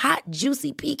buds with hot,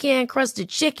 juicy pecan-crusted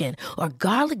chicken or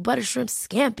garlic butter shrimp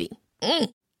scampi.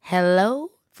 Hello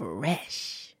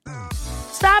Fresh.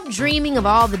 Stop dreaming of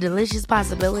all the delicious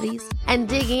possibilities and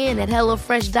dig in at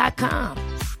HelloFresh.com.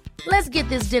 Let's get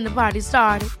this dinner party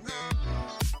started.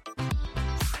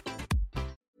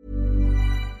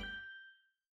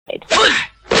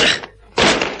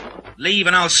 Leave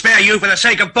and I'll spare you for the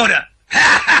sake of Buddha.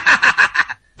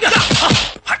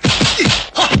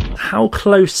 How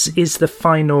close is the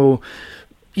final,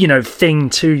 thing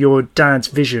to your dad's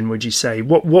vision, would you say?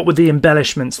 What were the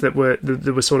embellishments that were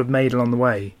sort of made along the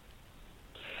way?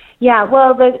 Yeah,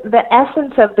 well, the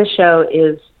essence of the show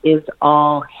is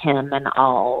all him and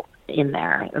all in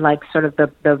there, like sort of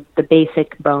the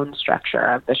basic bone structure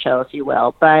of the show, if you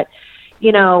will. But,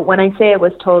 when I say it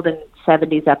was told in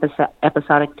 70s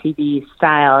episodic TV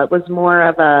style, it was more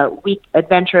of a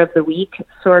adventure of the week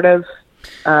sort of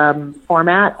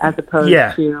format, as opposed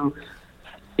to,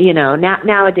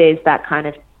 nowadays that kind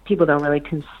of, people don't really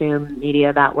consume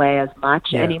media that way as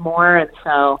much anymore. And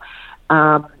so,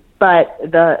 but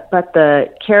the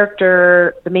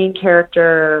character, the main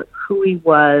character, who he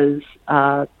was,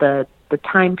 the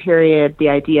time period, the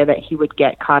idea that he would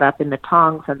get caught up in the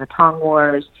Tongs and the Tong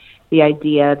Wars, the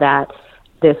idea that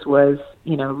this was,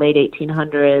 late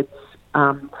 1800s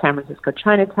San Francisco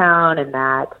Chinatown, and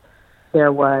that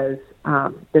there was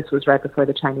this was right before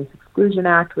the Chinese Exclusion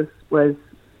Act was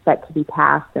set to be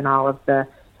passed, and all of the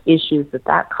issues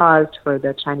that caused for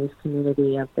the Chinese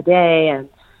community of the day, and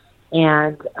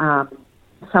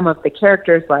some of the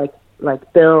characters like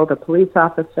Bill, the police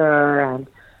officer,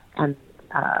 and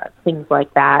things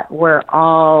like that were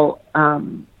all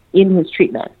in his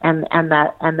treatment, and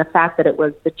the fact that it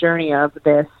was the journey of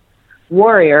this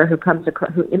warrior who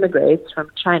immigrates from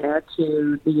China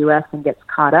to the U.S. and gets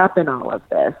caught up in all of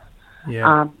this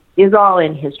is all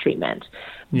in his treatment.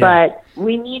 Yeah. But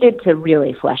we needed to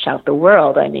really flesh out the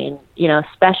world. I mean,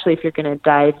 especially if you're going to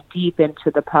dive deep into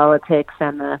the politics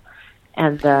and the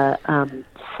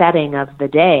setting of the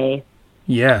day.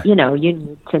 Yeah. You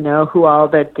need to know who all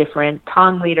the different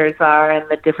Tong leaders are, and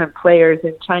the different players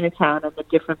in Chinatown, and the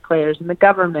different players in the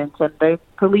government, and the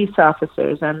police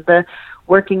officers, and the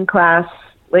working class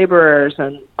laborers,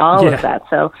 and all of that.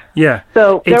 So there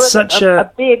was such a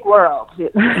big world.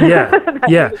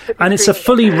 And it's a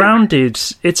fully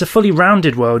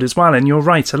rounded world as well. And you're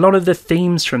right, a lot of the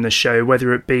themes from the show,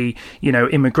 whether it be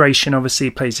immigration, obviously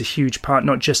plays a huge part,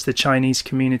 not just the Chinese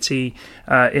community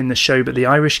in the show, but the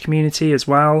Irish community as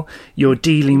well. You're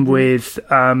dealing with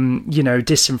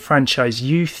disenfranchised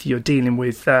youth. You're dealing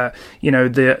with the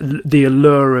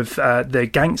allure of the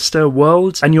gangster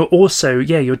world, and you're also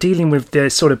you're dealing with the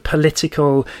sort of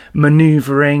political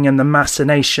maneuvering and the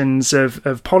machinations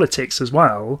of politics as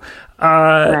well.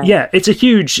 Right. It's a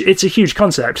huge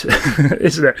concept,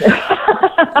 isn't it?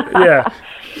 Yeah.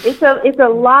 It's a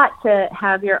lot to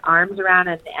have your arms around,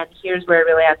 and here's where I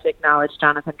really have to acknowledge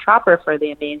Jonathan Tropper for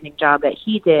the amazing job that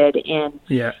he did in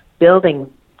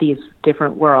building these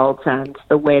different worlds and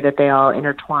the way that they all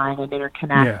intertwine and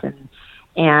interconnect.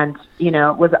 And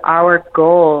it was our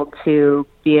goal to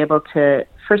be able to,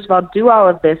 first of all, do all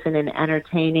of this in an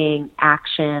entertaining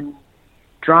action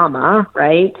drama,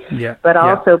 right? Yeah. But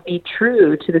also be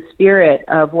true to the spirit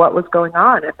of what was going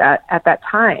on at that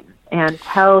time, and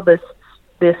tell this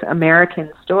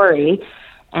American story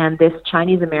and this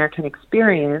Chinese American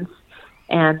experience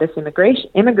and this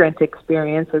immigrant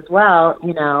experience as well.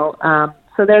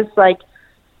 So there's like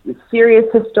serious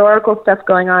historical stuff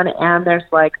going on, and there's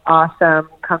like awesome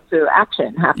kung fu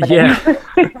action happening at the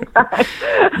same time.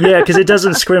 Because it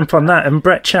doesn't scrimp on that. And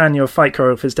Brett Chan, your fight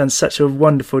choreographer, has done such a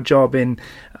wonderful job in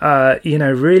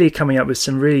really coming up with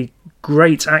some really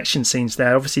great action scenes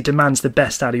there. Obviously demands the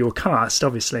best out of your cast,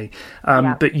 obviously,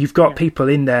 but you've got people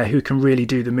in there who can really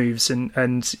do the moves,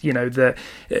 and you know,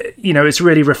 it's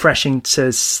really refreshing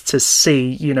to see,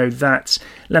 you know, that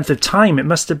length of time.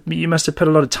 You must have put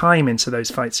a lot of time into those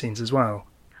fight scenes as well.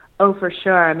 Oh, for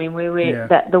sure. I mean,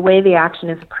 the way the action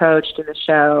is approached in the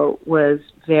show was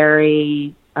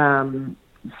very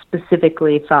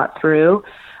specifically thought through.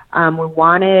 We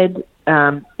wanted,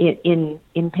 in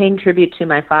paying tribute to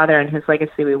my father and his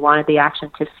legacy, we wanted the action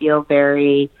to feel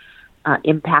very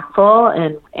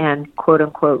impactful and quote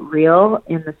unquote real,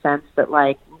 in the sense that,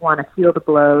 like, we want to feel the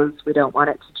blows. We don't want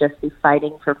it to just be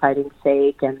fighting for fighting's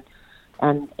sake and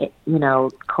you know,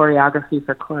 choreography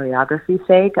for choreography's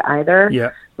sake either.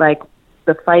 Yeah. Like,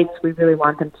 the fights, we really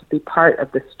want them to be part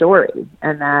of the story,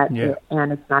 and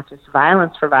and it's not just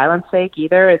violence for violence sake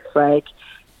either. It's like,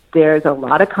 there's a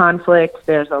lot of conflict.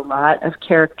 There's a lot of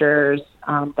characters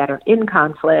that are in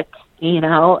conflict, you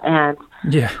know, and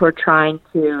who are trying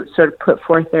to sort of put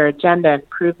forth their agenda and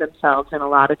prove themselves in a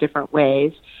lot of different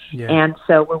ways. Yeah. And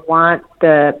so we want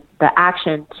the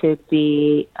action to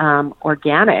be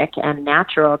organic and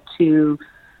natural to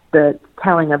the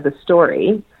telling of the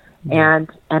story, and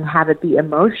have it be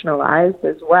emotionalized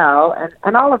as well.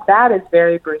 And all of that is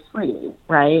very Bruce Lee,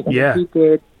 right? And he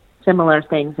did similar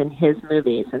things in his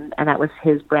movies, and that was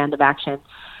his brand of action.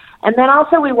 And then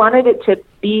also we wanted it to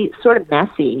be sort of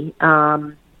messy.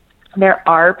 There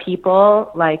are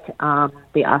people like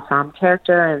the Assam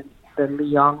character and the Li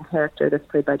Yong character that's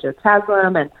played by Joe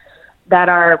Taslim, and that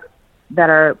are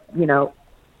you know,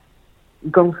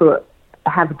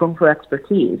 have kung fu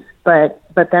expertise, but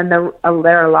then there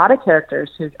are a lot of characters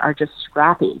who are just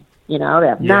scrappy. You know, they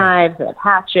have knives, they have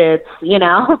hatchets. You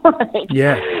know, and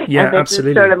they're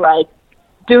absolutely, just sort of like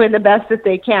doing the best that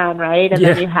they can, right? And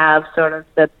then you have sort of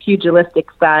the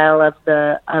pugilistic style of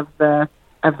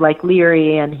like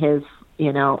Leary and his,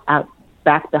 you know, out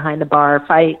back behind the bar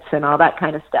fights and all that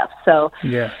kind of stuff. So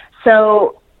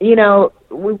you know,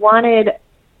 we wanted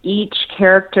each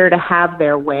character to have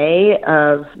their way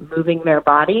of moving their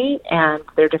body and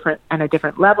their different and a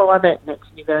different level of it, and it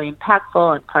to be very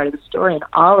impactful and part of the story and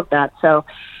all of that. So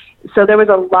there was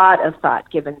a lot of thought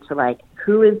given to, like,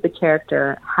 who is the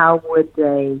character, how would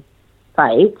they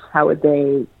fight, how would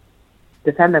they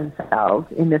defend themselves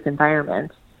in this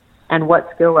environment, and what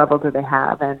skill level do they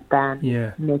have, and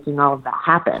then making all of that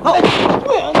happen.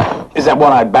 Is that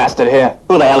one-eyed bastard here?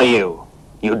 Who the hell are you?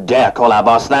 You dare call our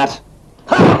boss that?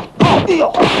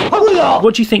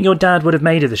 What do you think your dad would have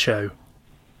made of the show?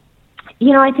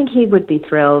 You know, I think he would be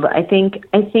thrilled. I think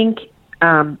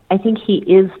he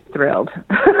is thrilled.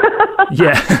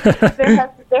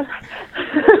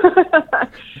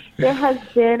 There has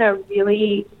been a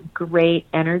really great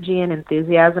energy and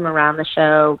enthusiasm around the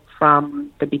show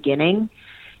from the beginning,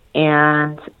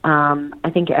 and I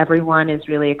think everyone is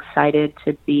really excited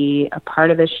to be a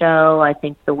part of the show. I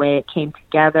think the way it came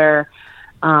together,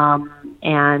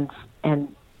 and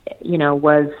you know,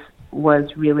 was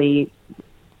really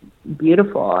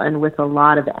beautiful and with a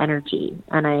lot of energy.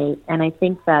 And I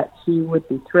think that he would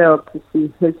be thrilled to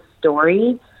see his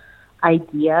story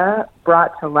idea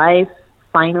brought to life,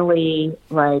 finally,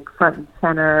 like, front and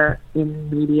center in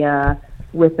media,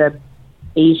 with a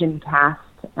Asian cast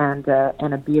and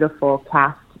a beautiful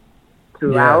cast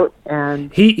throughout.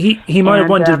 And he might have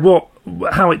wondered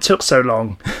how it took so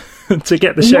long to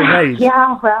get the show made.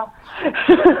 Yeah, well.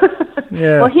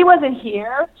 Well, he wasn't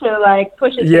here to, like,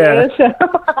 push it through. So.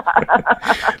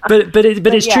 but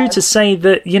it's true to say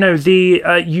that, you know,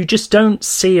 you just don't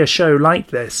see a show like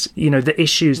this. You know, the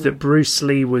issues that Bruce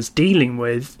Lee was dealing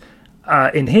with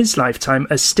in his lifetime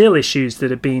are still issues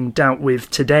that are being dealt with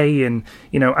today, in,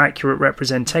 you know, accurate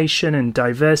representation and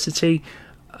diversity.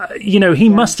 You know, he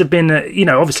must have been, you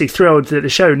know, obviously thrilled that the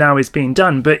show now is being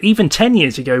done. But even 10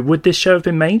 years ago, would this show have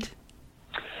been made?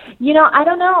 You know, I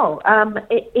don't know.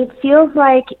 It feels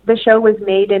like the show was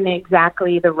made in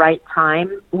exactly the right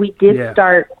time. We did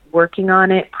start working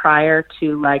on it prior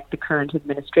to, like, the current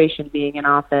administration being in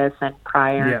office, and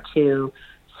prior to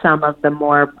some of the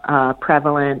more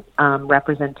prevalent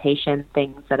representation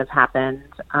things that have happened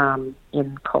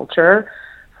in culture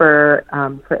for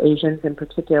Asians in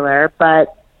particular.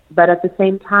 But at the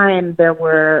same time, there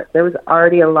was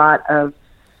already a lot of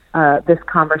this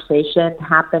conversation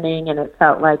happening, and it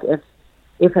felt like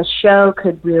if a show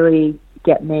could really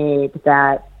get made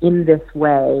that in this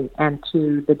way and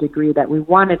to the degree that we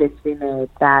wanted it to be made,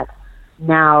 that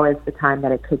now is the time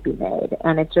that it could be made.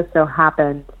 And it just so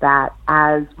happened that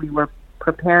as we were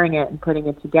preparing it and putting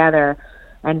it together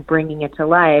and bringing it to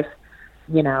life,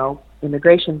 you know,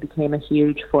 immigration became a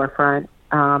huge forefront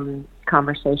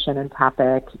conversation and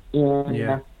topic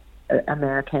in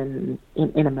America and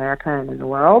in the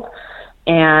world.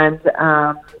 And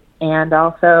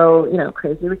also, you know,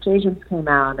 Crazy Rich Asians came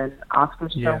out, and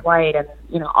Oscars So White, and,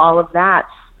 you know, all of that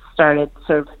started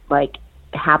sort of like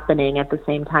happening at the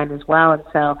same time as well. And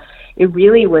so it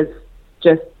really was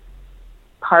just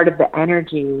part of the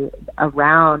energy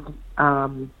around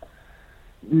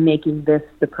making this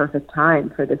the perfect time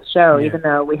for this show. Even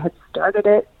though we had started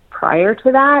it prior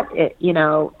to that, you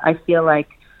know, I feel like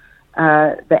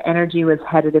the energy was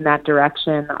headed in that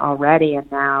direction already,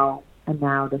 and now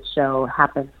the show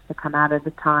happens to come out at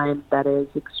a time that is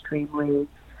extremely,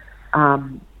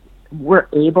 we're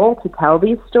able to tell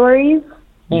these stories,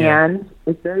 and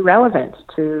it's very relevant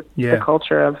to the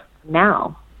culture of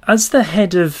now. As the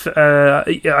head of,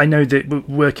 I know that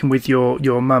working with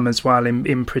your mum as well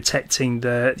in protecting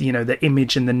the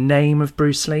image and the name of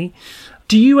Bruce Lee,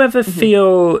 do you ever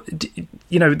feel,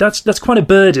 you know, that's quite a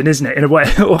burden, isn't it, in a way,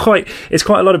 or it's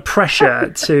quite a lot of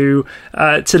pressure to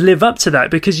live up to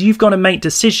that, because you've got to make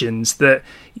decisions that,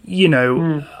 you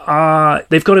know,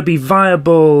 they've got to be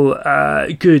viable,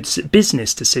 good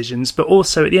business decisions, but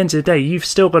also at the end of the day, you've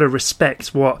still got to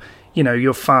respect what, you know,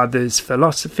 your father's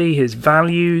philosophy, his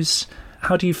values.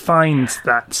 How do you find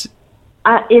that?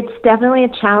 It's definitely a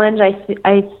challenge.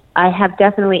 I have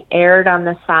definitely erred on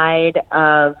the side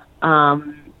of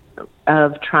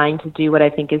trying to do what I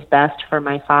think is best for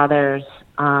my father's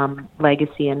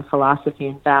legacy and philosophy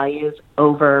and values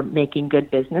over making good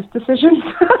business decisions.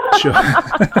 Sure.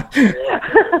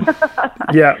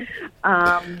 Yeah.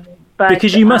 But,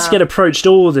 because you must get approached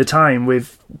all the time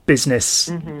with business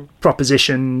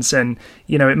propositions, and,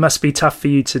 you know, it must be tough for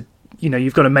you to, you know,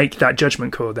 you've got to make that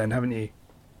judgment call then, haven't you?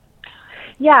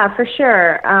 Yeah, for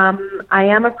sure. I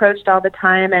am approached all the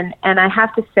time, and I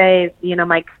have to say, you know,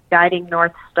 my guiding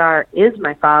North Star is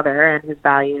my father and his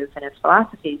values and his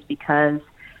philosophies, because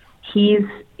he's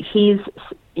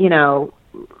you know,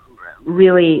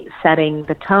 really setting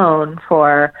the tone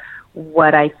for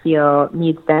what I feel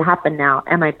needs to happen now.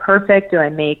 Am I perfect? Do I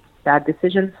make bad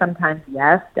decisions sometimes?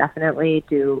 Yes, definitely.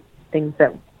 Do things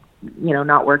that, you know,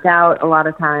 not work out a lot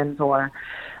of times, or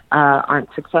aren't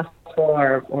successful,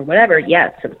 or whatever?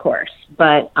 Yes, of course.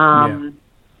 But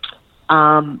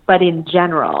in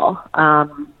general,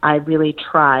 I really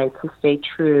try to stay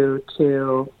true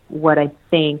to what I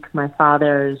think my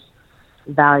father's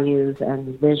values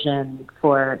and vision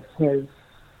for his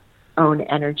own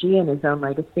energy and his own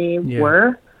legacy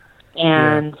were,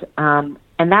 and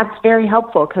that's very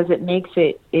helpful, because it makes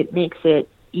it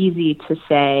easy to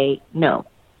say no,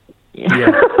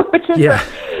 which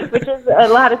is a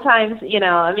lot of times, you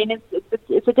know, I mean,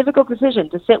 it's a difficult decision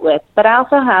to sit with, but I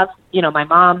also have, you know, my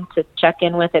mom to check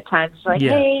in with at times, like,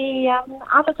 hey, I'm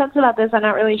on the fence about this, I'm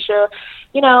not really sure,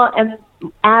 you know, and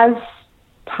as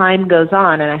time goes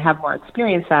on and I have more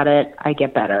experience at it, I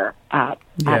get better at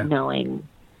knowing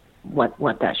what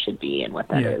that should be and what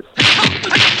that is.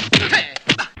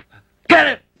 Get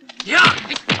it!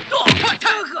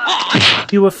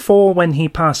 You were 4 when he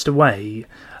passed away.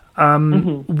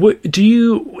 Do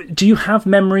you have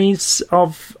memories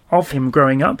of him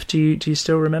growing up? Do you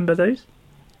still remember those?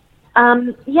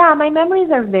 Yeah, my memories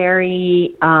are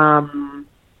very.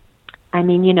 I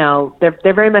mean, you know, they're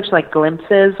very much like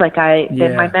glimpses. Like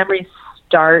my memories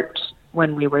start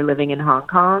when we were living in Hong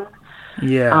Kong.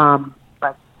 Yeah.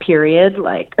 But period.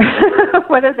 Like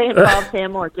whether they involved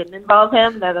him or didn't involve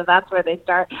him, that's where they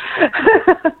start.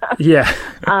 Yeah.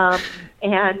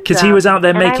 And because he was out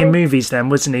there making movies then,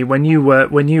 wasn't he? When you were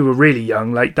really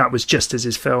young, like that was just as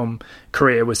his film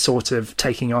career was sort of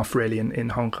taking off really in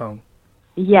Hong Kong.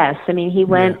 Yes, I mean he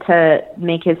went to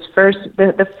make his first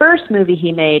the first movie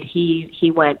he made.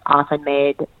 He went off and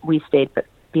made We Stayed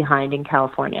Behind in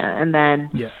California, and then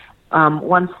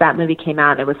once that movie came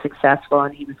out, it was successful,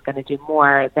 and he was going to do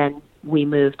more. Then we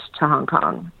moved to Hong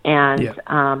Kong, and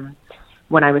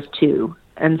when I was 2,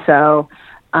 and so.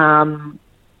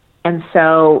 And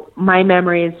so my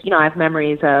memories, you know, I have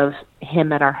memories of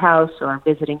him at our house or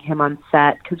visiting him on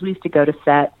set, because we used to go to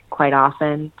set quite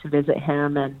often to visit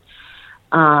him. And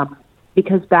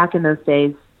because back in those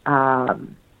days,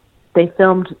 they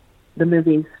filmed the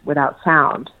movies without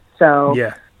sound. So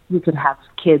you could have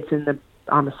kids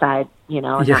on the side, you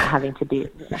know, not having to be,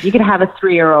 you could have a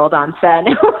 3-year-old on set.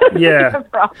 It wouldn't be a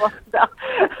problem. So.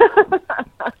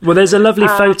 Well, there's a lovely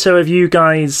photo of you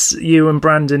guys, you and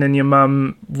Brandon and your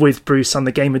mum with Bruce on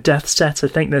the Game of Death set. I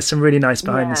think there's some really nice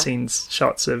behind-the-scenes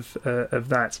shots of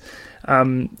that.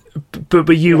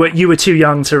 But you were too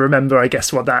young to remember, I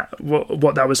guess, what that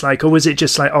was like, or was it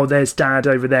just like, oh, there's Dad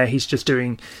over there, he's just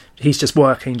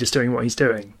working, just doing what he's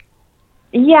doing?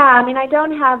 Yeah, I mean, I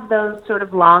don't have those sort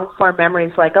of long-form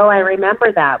memories like, oh, I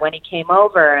remember that when he came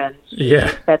over and he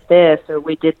said this or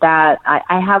we did that.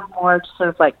 I have more sort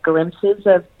of like glimpses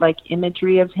of like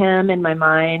imagery of him in my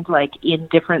mind, like in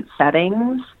different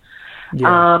settings.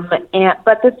 Yeah.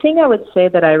 But the thing I would say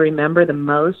that I remember the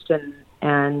most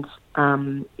and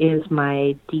is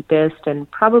my deepest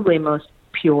and probably most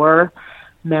pure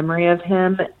memory of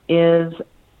him is,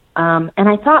 and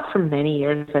I thought for many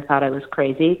years, I thought I was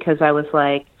crazy because I was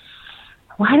like,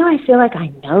 why do I feel like I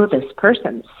know this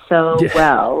person so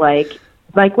well? Like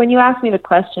when you ask me the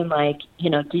question, like, you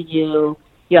know, do you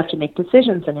have to make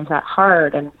decisions and is that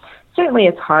hard? And certainly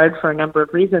it's hard for a number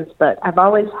of reasons, but I've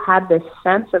always had this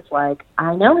sense of like,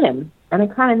 I know him and I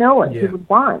kind of know what he would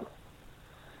want.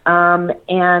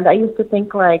 And I used to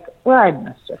think like, well, I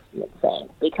must just be insane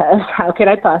because how could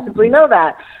I possibly know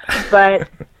that? But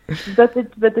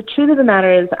the truth of the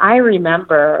matter is I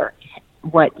remember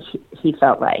what he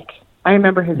felt like. I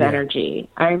remember his energy.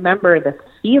 I remember the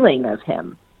feeling of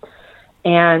him.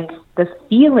 And the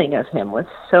feeling of him was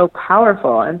so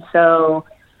powerful and so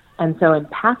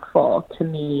impactful to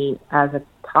me as a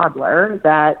toddler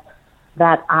that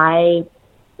I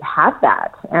have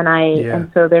that.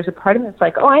 And so there's a part of me that's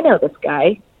like, oh, I know this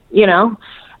guy, you know?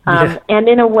 And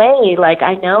in a way, like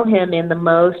I know him in the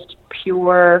most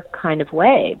pure kind of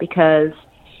way because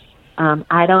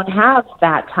I don't have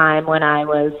that time when I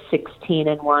was 16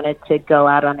 and wanted to go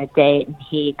out on a date and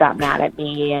he got mad at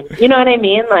me and you know what I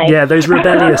mean? Like those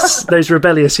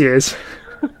rebellious years.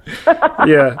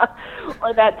 Yeah.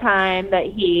 Or that time that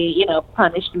he, you know,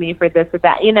 punished me for this or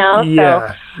that, you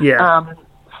know?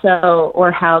 So,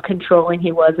 or how controlling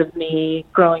he was of me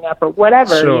growing up or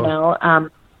whatever, you know?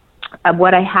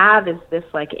 What I have is this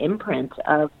like imprint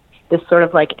of this sort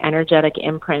of like energetic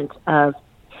imprint of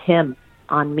him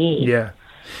on me. Yeah.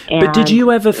 But did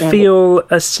you ever feel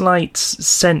a slight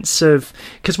sense of,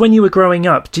 because when you were growing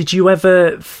up, did you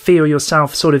ever feel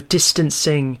yourself sort of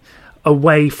distancing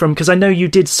away from, because I know you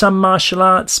did some martial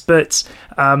arts, but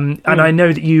and I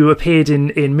know that you appeared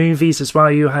in movies as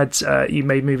well. You had you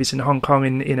made movies in Hong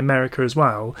Kong, in America as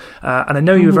well, and I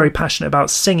know you were very passionate about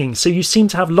singing, so you seem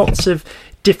to have lots of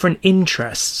different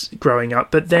interests growing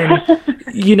up. But then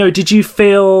you know, did you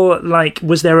feel like,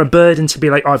 was there a burden to be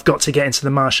like, oh, I've got to get into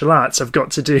the martial arts, I've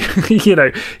got to do you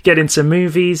know, get into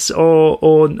movies,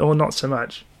 or not so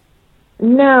much?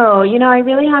 No, you know, I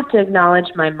really have to acknowledge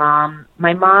my mom.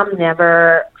 My mom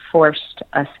never forced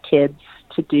us kids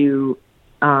to do,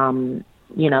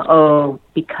 you know, oh,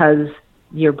 because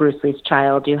you're Bruce Lee's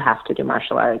child, you have to do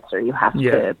martial arts or you have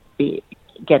to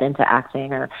get into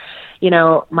acting. Or, you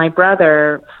know, my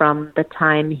brother, from the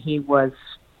time he was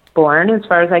born, as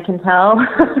far as I can tell,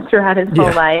 throughout his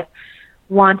whole life,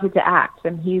 wanted to act,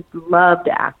 and he loved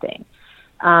acting.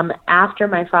 After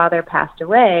my father passed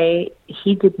away,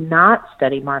 he did not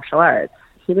study martial arts.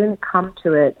 He didn't come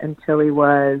to it until he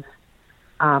was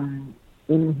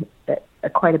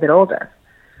quite a bit older.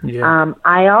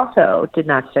 I also did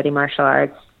not study martial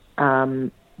arts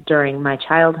during my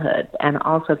childhood and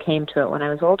also came to it when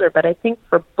I was older. But I think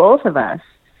for both of us,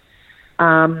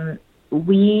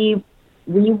 we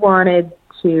wanted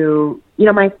to,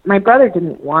 you know, my brother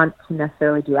didn't want to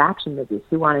necessarily do action movies.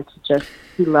 He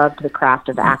loved the craft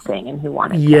of acting, and he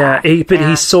wanted to act.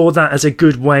 He saw that as a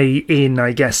good way in,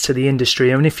 I guess, to the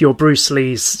industry. I mean, if you're Bruce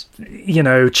Lee's, you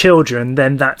know, children,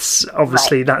 then that's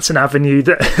obviously that's an avenue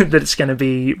that's going to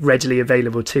be readily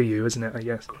available to you, isn't it, I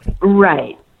guess?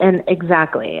 Right, and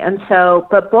exactly. And so,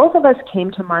 but both of us came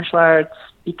to martial arts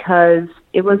because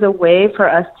it was a way for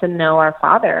us to know our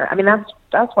father. I mean,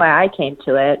 that's why I came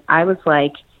to it. I was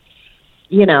like,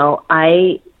 you know,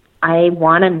 I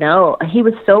want to know. He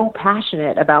was so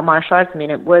passionate about martial arts. I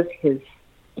mean, it was his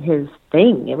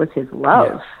thing. It was his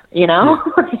love, you know?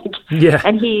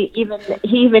 And he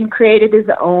even created his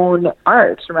own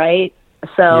art, right?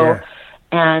 So,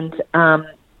 and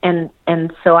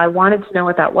so I wanted to know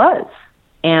what that was.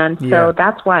 And so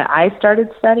that's why I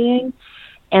started studying.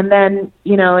 And then,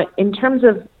 you know, in terms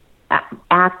of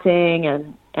acting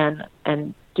and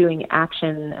doing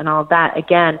action and all that,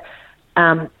 again,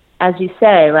 as you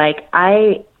say, like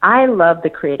I love the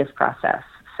creative process.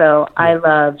 So I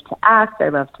love to act, I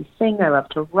love to sing, I love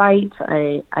to write.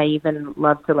 I even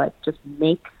love to like just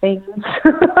make things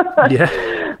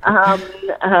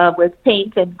with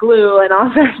paint and glue and all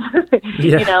that,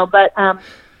 you know. But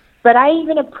I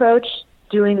even approach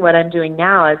doing what I'm doing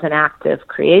now as an act of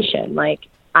creation. Like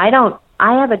I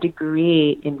have a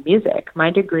degree in music.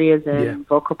 My degree is in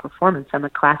vocal performance. I'm a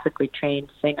classically trained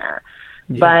singer.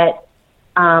 But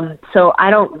so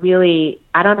I don't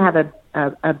have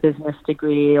a business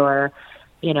degree or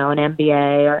an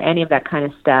MBA or any of that kind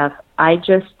of stuff. I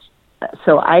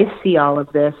see all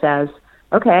of this as,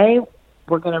 okay,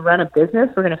 we're going to run a business.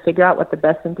 We're going to figure out what the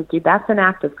best thing to do. That's an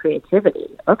act of creativity.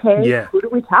 Okay, who do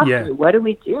we talk to? What do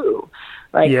we do?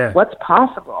 What's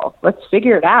possible? Let's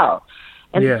figure it out.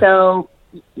 And so,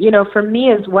 for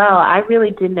me as well, I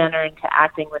really didn't enter into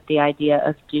acting with the idea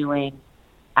of doing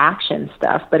action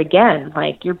stuff. But again,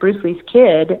 you're Bruce Lee's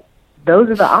kid. Those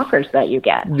are the offers that you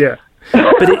get. Yeah.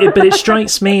 But it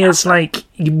strikes me as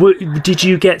did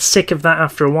you get sick of that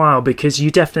after a while? Because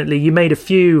you made a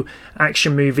few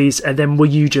action movies, and then were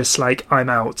you just I'm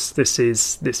out? This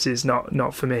is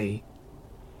not for me.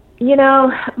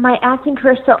 My acting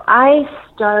career. So I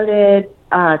started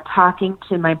talking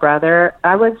to my brother.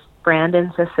 I was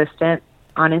Brandon's assistant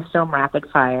on his film Rapid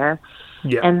Fire,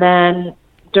 and then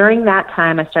during that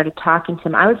time, I started talking to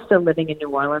him. I was still living in New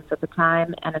Orleans at the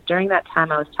time, and during that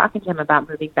time, I was talking to him about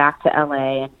moving back to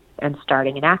L.A. and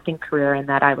starting an acting career, and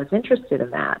that I was interested in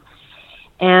that.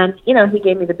 And, he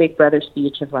gave me the Big Brother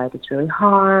speech of, it's really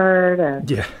hard, and,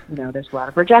 there's a lot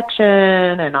of rejection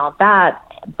and all that.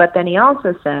 But then he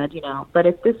also said, but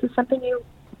if this is something you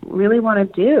really want to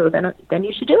do, then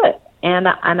you should do it. And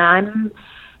I'm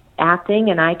acting,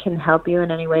 and I can help you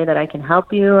in any way that I can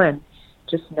help you, and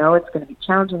just know it's going to be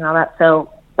challenging and all that.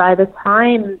 So by the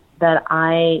time that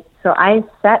I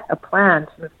set a plan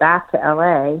to move back to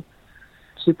LA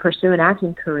to pursue an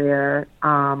acting career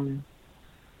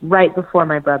right before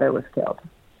my brother was killed.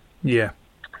 Yeah.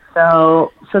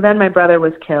 So then my brother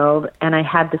was killed, and I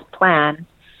had this plan,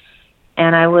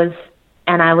 and I was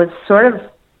sort of,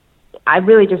 I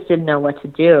really just didn't know what to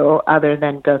do other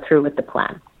than go through with the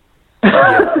plan.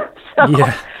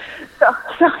 Yeah. So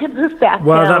I moved back.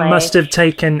 Well, to LA.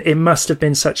 It must have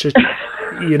been such a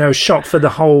shock for the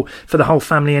whole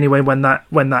family anyway when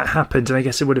that happened, and I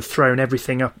guess it would have thrown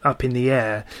everything up in the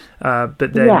air.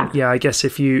 But then I guess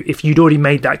if you'd already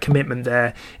made that commitment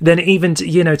there, then even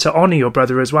to honor your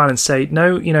brother as well and say,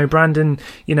 no, Brandon,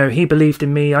 he believed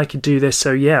in me, I could do this,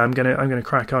 so I'm gonna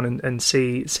crack on and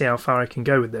see how far I can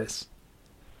go with this.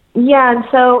 Yeah, and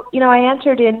so, I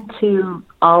entered into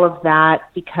all of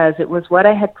that because it was what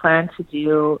I had planned to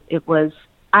do.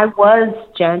 I was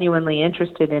genuinely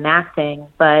interested in acting,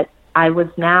 but I was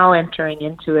now entering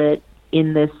into it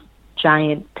in this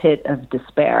giant pit of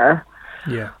despair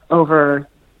over,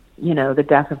 the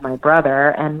death of my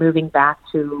brother, and moving back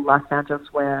to Los Angeles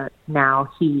where now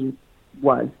he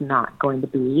was not going to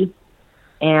be.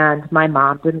 And my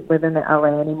mom didn't live in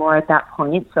LA anymore at that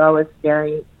point, so I was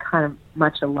very kind of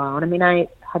much alone. I mean, I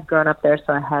had grown up there,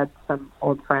 so I had some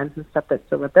old friends and stuff that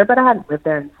still lived there, but I hadn't lived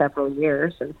there in several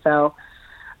years. And so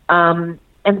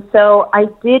I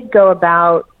did go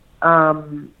about,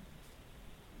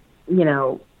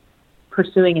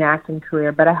 pursuing an acting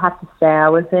career, but I have to say I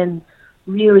was in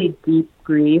really deep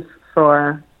grief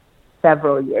for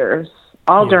several years,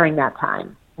 during that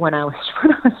time. When I was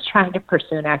trying to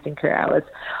pursue an acting career, I was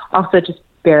also just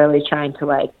barely trying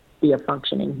to be a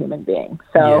functioning human being.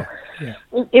 So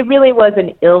it really was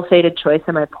an ill-fated choice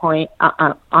on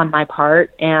my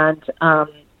part. And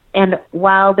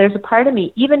while there's a part of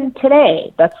me, even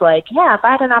today, that's if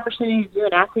I had an opportunity to do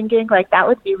an acting gig, that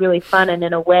would be really fun. And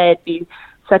in a way, it'd be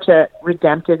such a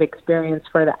redemptive experience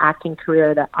for the acting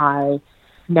career that I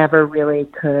never really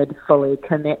could fully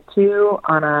commit to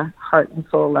on a heart and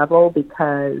soul level,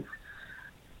 because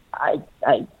I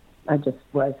just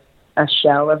was a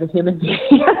shell of a human being.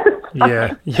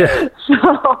 Yeah.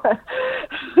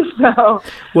 So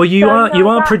well, you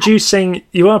are producing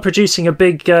a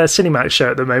big Cinemax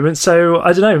show at the moment, so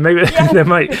I don't know, maybe there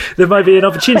might be an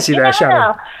opportunity there,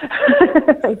 Sharon.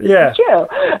 Yeah, true.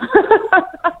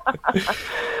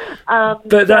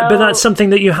 But that's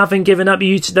something that you haven't given up.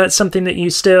 That's something that you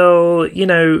still,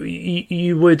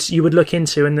 you would look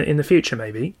into in the future,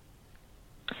 maybe.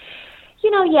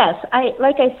 Yes.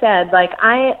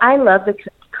 I love the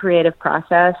creative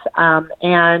process,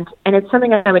 and it's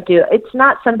something I would do. It's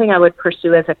not something I would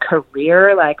pursue as a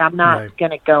career. I'm not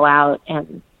going to go out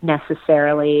and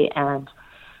necessarily and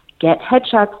get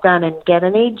headshots done and get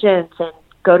an agent and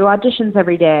go to auditions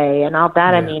every day and all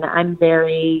that. I mean, I'm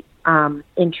very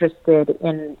interested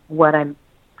in what I'm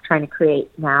trying to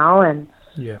create now, and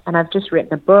I've just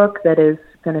written a book that is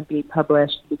going to be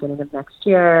published beginning of next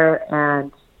year,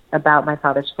 and about my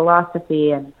father's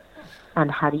philosophy and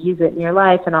how to use it in your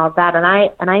life and all of that. And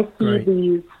I see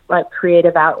these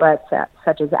creative outlets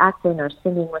such as acting or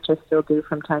singing, which I still do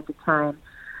from time to time,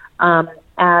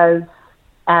 as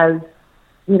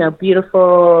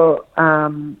beautiful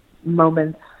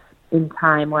moments in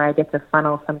time where I get to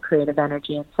funnel some creative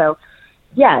energy. And so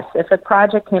yes, if a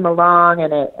project came along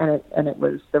and it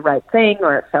was the right thing,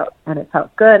 or it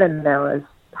felt good, and there was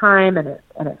time, and it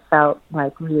felt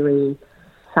like really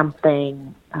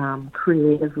something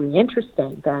creatively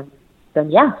interesting, then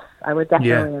yes, I would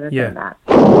definitely entertain that.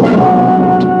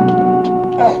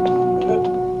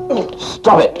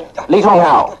 Stop it! Li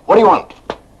Songhao, what do you want?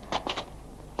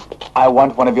 I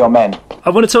want one of your men. I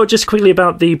want to talk just quickly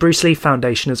about the Bruce Lee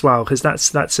Foundation as well, because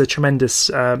that's a tremendous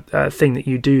thing that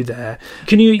you do there.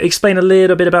 Can you explain a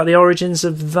little bit about the origins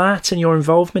of that and your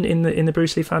involvement in the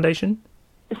Bruce Lee Foundation?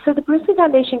 So the Bruce Lee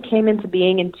Foundation came into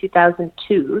being in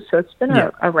 2002, so it's been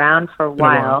around for a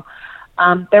while.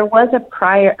 There was a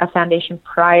foundation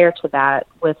prior to that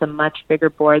with a much bigger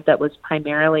board that was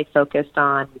primarily focused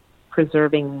on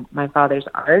preserving my father's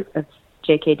art. It's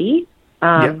JKD.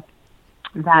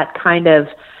 That kind of,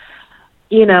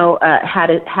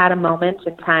 had a moment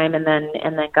in time and then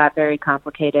got very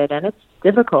complicated, and it's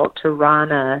difficult to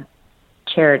run a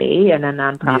charity and a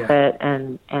nonprofit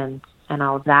and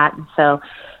all of that. And so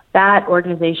that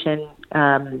organization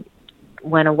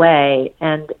went away,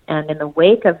 and in the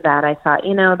wake of that, I thought,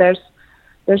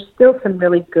 there's still some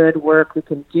really good work we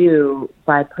can do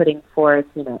by putting forth,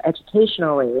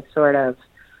 educationally, sort of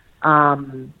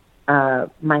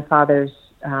my father's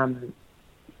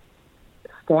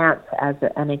stance as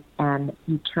an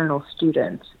eternal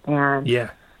student, and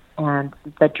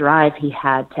the drive he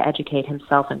had to educate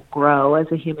himself and grow as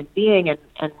a human being,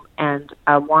 and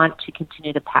I want to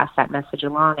continue to pass that message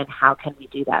along. And how can we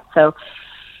do that? So,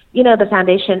 the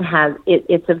foundation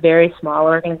it's a very small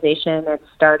organization. It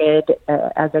started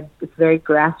it's very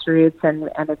grassroots, and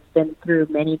it's been through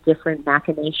many different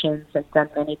machinations and done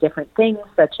many different things,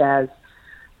 such as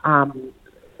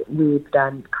we've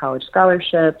done college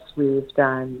scholarships, we've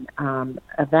done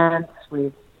events,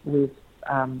 we've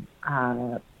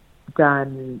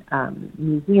done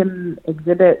museum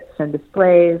exhibits and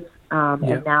displays,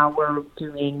 and now we're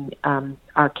doing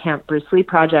our Camp Bruce Lee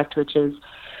project, which is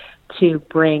to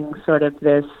bring sort of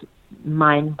this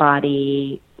mind,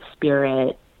 body,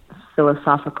 spirit,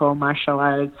 philosophical martial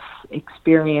arts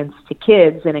experience to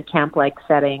kids in a camp-like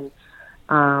setting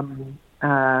around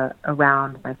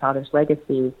my father's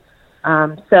legacy.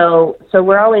 So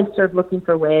we're always sort of looking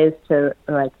for ways to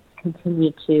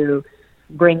continue to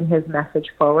bring his message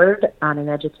forward on an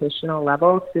educational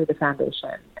level through the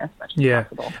foundation as much as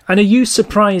possible. And are you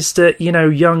surprised that,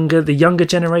 the younger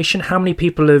generation, how many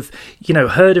people have,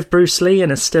 heard of Bruce Lee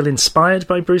and are still inspired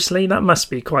by Bruce Lee? That must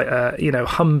be quite a,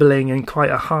 humbling and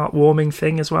quite a heartwarming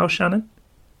thing as well, Shannon?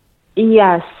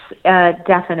 Yes,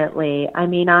 definitely. I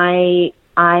mean, I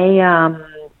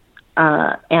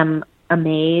am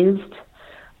amazed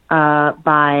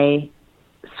by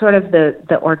sort of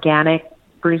the organic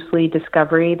Bruce Lee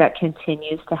discovery that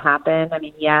continues to happen. I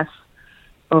mean, yes,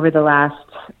 over the last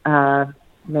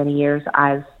many years,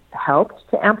 I've helped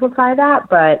to amplify that,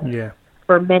 but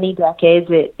for many decades,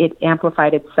 it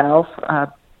amplified itself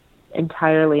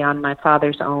entirely on my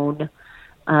father's own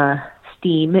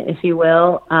steam, if you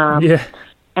will.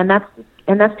 And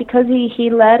that's because he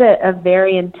led a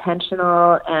very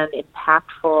intentional and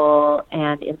impactful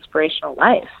and inspirational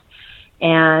life.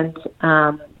 And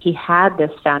he had this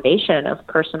foundation of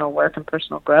personal work and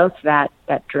personal growth that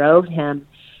drove him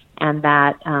and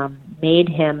that made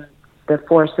him the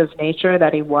force of nature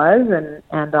that he was,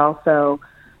 and also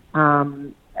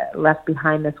left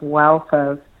behind this wealth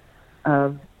of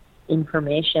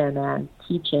information and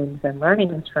teachings and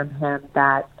learnings from him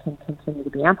that can continue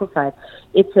to be amplified.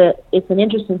 It's an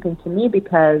interesting thing to me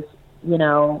because,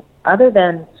 other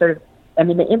than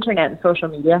the internet and social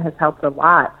media has helped a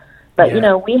lot, but,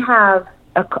 we have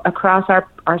across our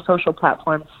social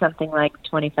platforms something like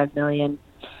 25 million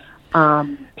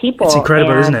people. It's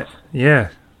incredible, isn't it? Yeah.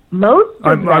 Most of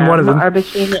I'm one of them. Are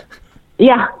between...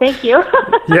 Yeah, thank you.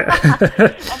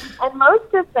 and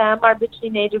most of them are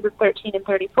between the ages of 13 and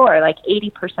 34, like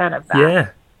 80% of them.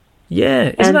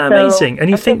 Yeah. Isn't that amazing?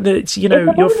 And you think that,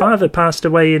 your father passed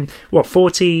away in,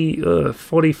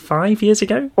 45 years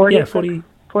ago?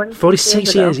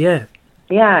 46 years, yeah.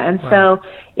 Yeah, and so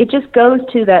it just goes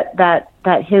to that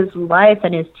his life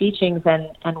and his teachings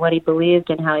and what he believed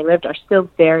and how he lived are still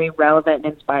very relevant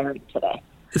and inspiring today.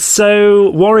 So,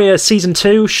 Warrior Season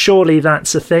 2, surely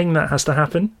that's a thing that has to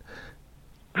happen?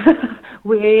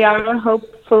 We are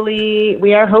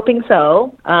hoping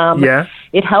so.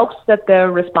 It helps that the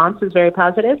response is very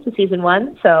positive to Season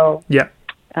 1, so... Yep,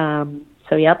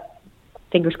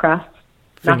 fingers crossed.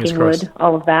 Knocking wood,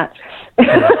 all of that.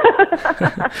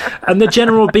 And the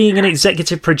general being an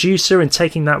executive producer and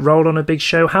taking that role on a big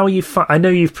show, how are you? I know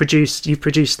you've produced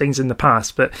things in the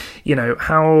past, but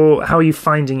how are you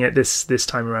finding it this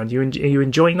time around? Are you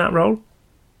enjoying that role?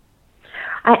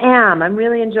 I am. I'm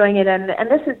really enjoying it, and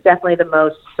this is definitely the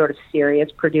most sort of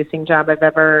serious producing job I've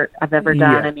ever done.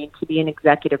 Yeah. I mean, to be an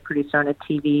executive producer on a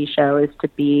TV show is to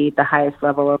be the highest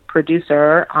level of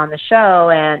producer on the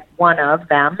show, and one of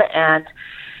them. And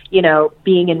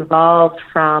being involved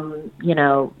from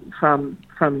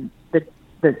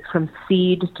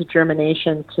seed to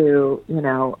germination to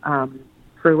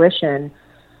fruition,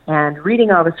 and reading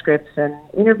all the scripts and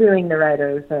interviewing the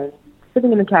writers and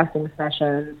sitting in the casting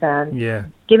sessions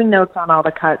and giving notes on all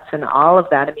the cuts and all of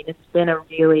that. I mean, it's been a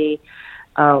really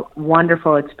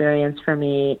wonderful experience for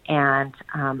me, and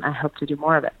I hope to do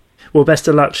more of it. Well, best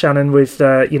of luck, Shannon, with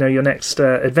your next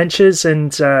adventures,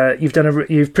 and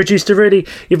you've produced a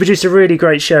really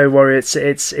great show, Warrior.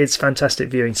 It's fantastic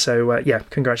viewing. So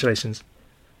congratulations.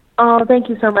 Oh, thank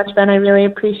you so much, Ben. I really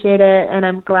appreciate it, and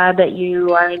I'm glad that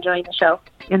you are enjoying the show.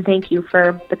 And thank you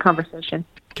for the conversation.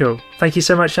 Cool. Thank you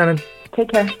so much, Shannon.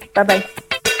 Take care. Bye-bye.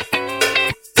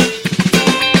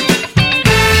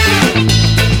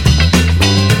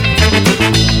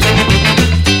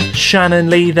 Shannon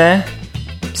Lee there.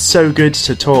 So good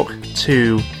to talk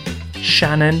to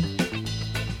Shannon.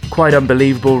 Quite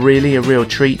unbelievable, really. A real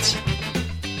treat.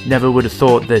 Never would have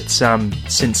thought that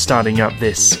since starting up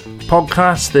this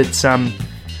podcast that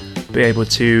be able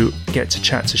to get to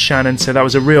chat to Shannon. So that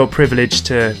was a real privilege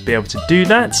to be able to do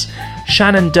that.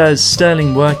 Shannon does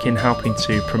sterling work in helping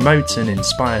to promote and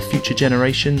inspire future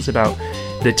generations about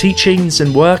the teachings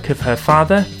and work of her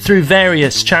father through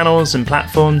various channels and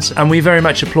platforms, and we very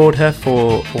much applaud her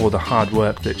for all the hard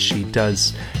work that she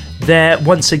does there.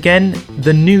 Once again,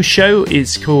 the new show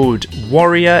is called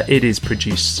Warrior. It is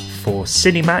produced for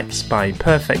Cinemax by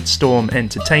Perfect Storm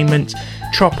Entertainment,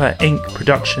 Tropper Inc.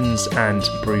 Productions and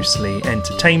Bruce Lee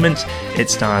Entertainment. It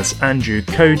stars Andrew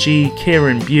Koji,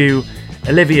 Kieran Bew,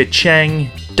 Olivia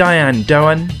Cheng, Diane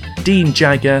Doan, Dean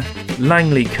Jagger,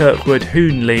 Langley Kirkwood,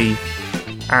 Hoon Lee,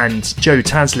 and Joe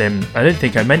Taslim. I don't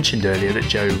think I mentioned earlier that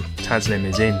Joe Taslim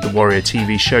is in the Warrior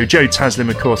TV show. Joe Taslim,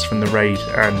 of course, from The Raid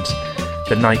and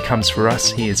The Night Comes For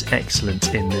Us. He is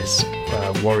excellent in this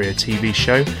Warrior TV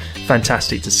show.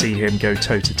 Fantastic to see him go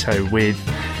toe-to-toe with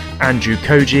Andrew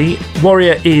Koji.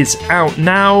 Warrior is out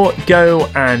now. Go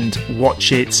and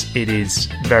watch it. It is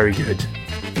very good.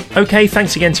 Okay,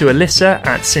 thanks again to Alyssa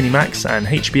at Cinemax and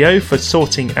HBO for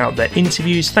sorting out their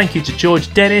interviews. Thank you to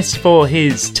George Dennis for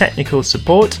his technical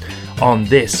support on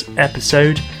this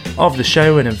episode of the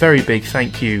show, and a very big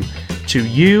thank you to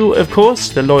you, of course,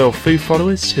 the loyal Foo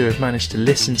followers who have managed to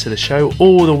listen to the show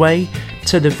all the way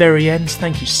to the very end.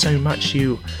 Thank you so much.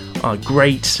 You are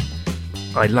great.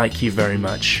 I like you very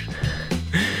much.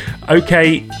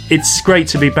 Okay, it's great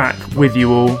to be back with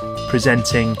you all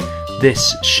presenting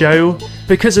this show.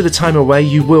 Because of the time away,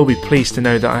 you will be pleased to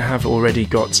know that I have already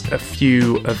got a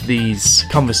few of these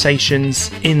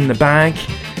conversations in the bag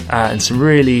and some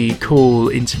really cool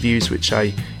interviews which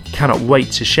I cannot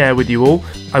wait to share with you all.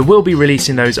 I will be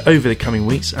releasing those over the coming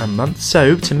weeks and months,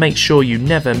 so to make sure you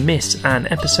never miss an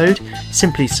episode,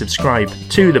 simply subscribe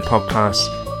to the podcast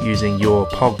using your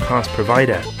podcast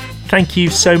provider. Thank you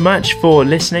so much for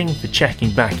listening, for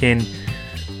checking back in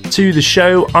to the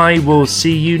show. I will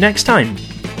see you next time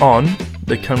on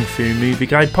the Kung Fu Movie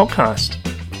Guide podcast.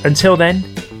 Until then,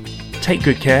 take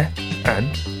good care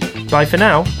and bye for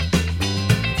now.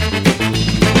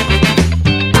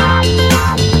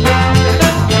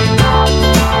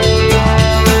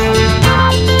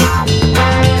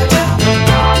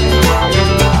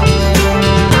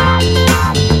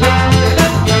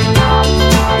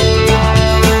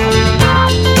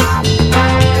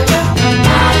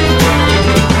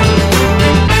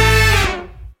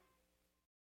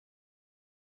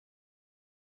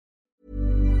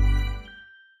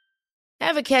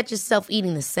 Ever catch yourself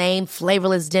eating the same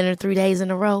flavorless dinner 3 days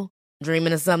in a row?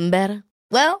 Dreaming of something better?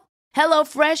 Well,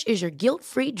 HelloFresh is your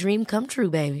guilt-free dream come true,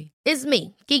 baby. It's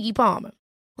me, Keke Palmer.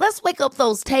 Let's wake up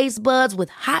those taste buds with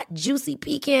hot, juicy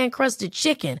pecan-crusted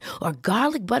chicken or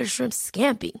garlic butter shrimp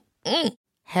scampi.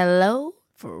 Hello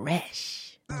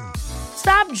Fresh.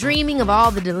 Stop dreaming of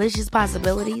all the delicious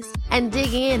possibilities and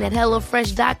dig in at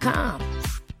HelloFresh.com.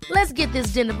 Let's get this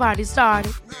dinner party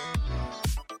started.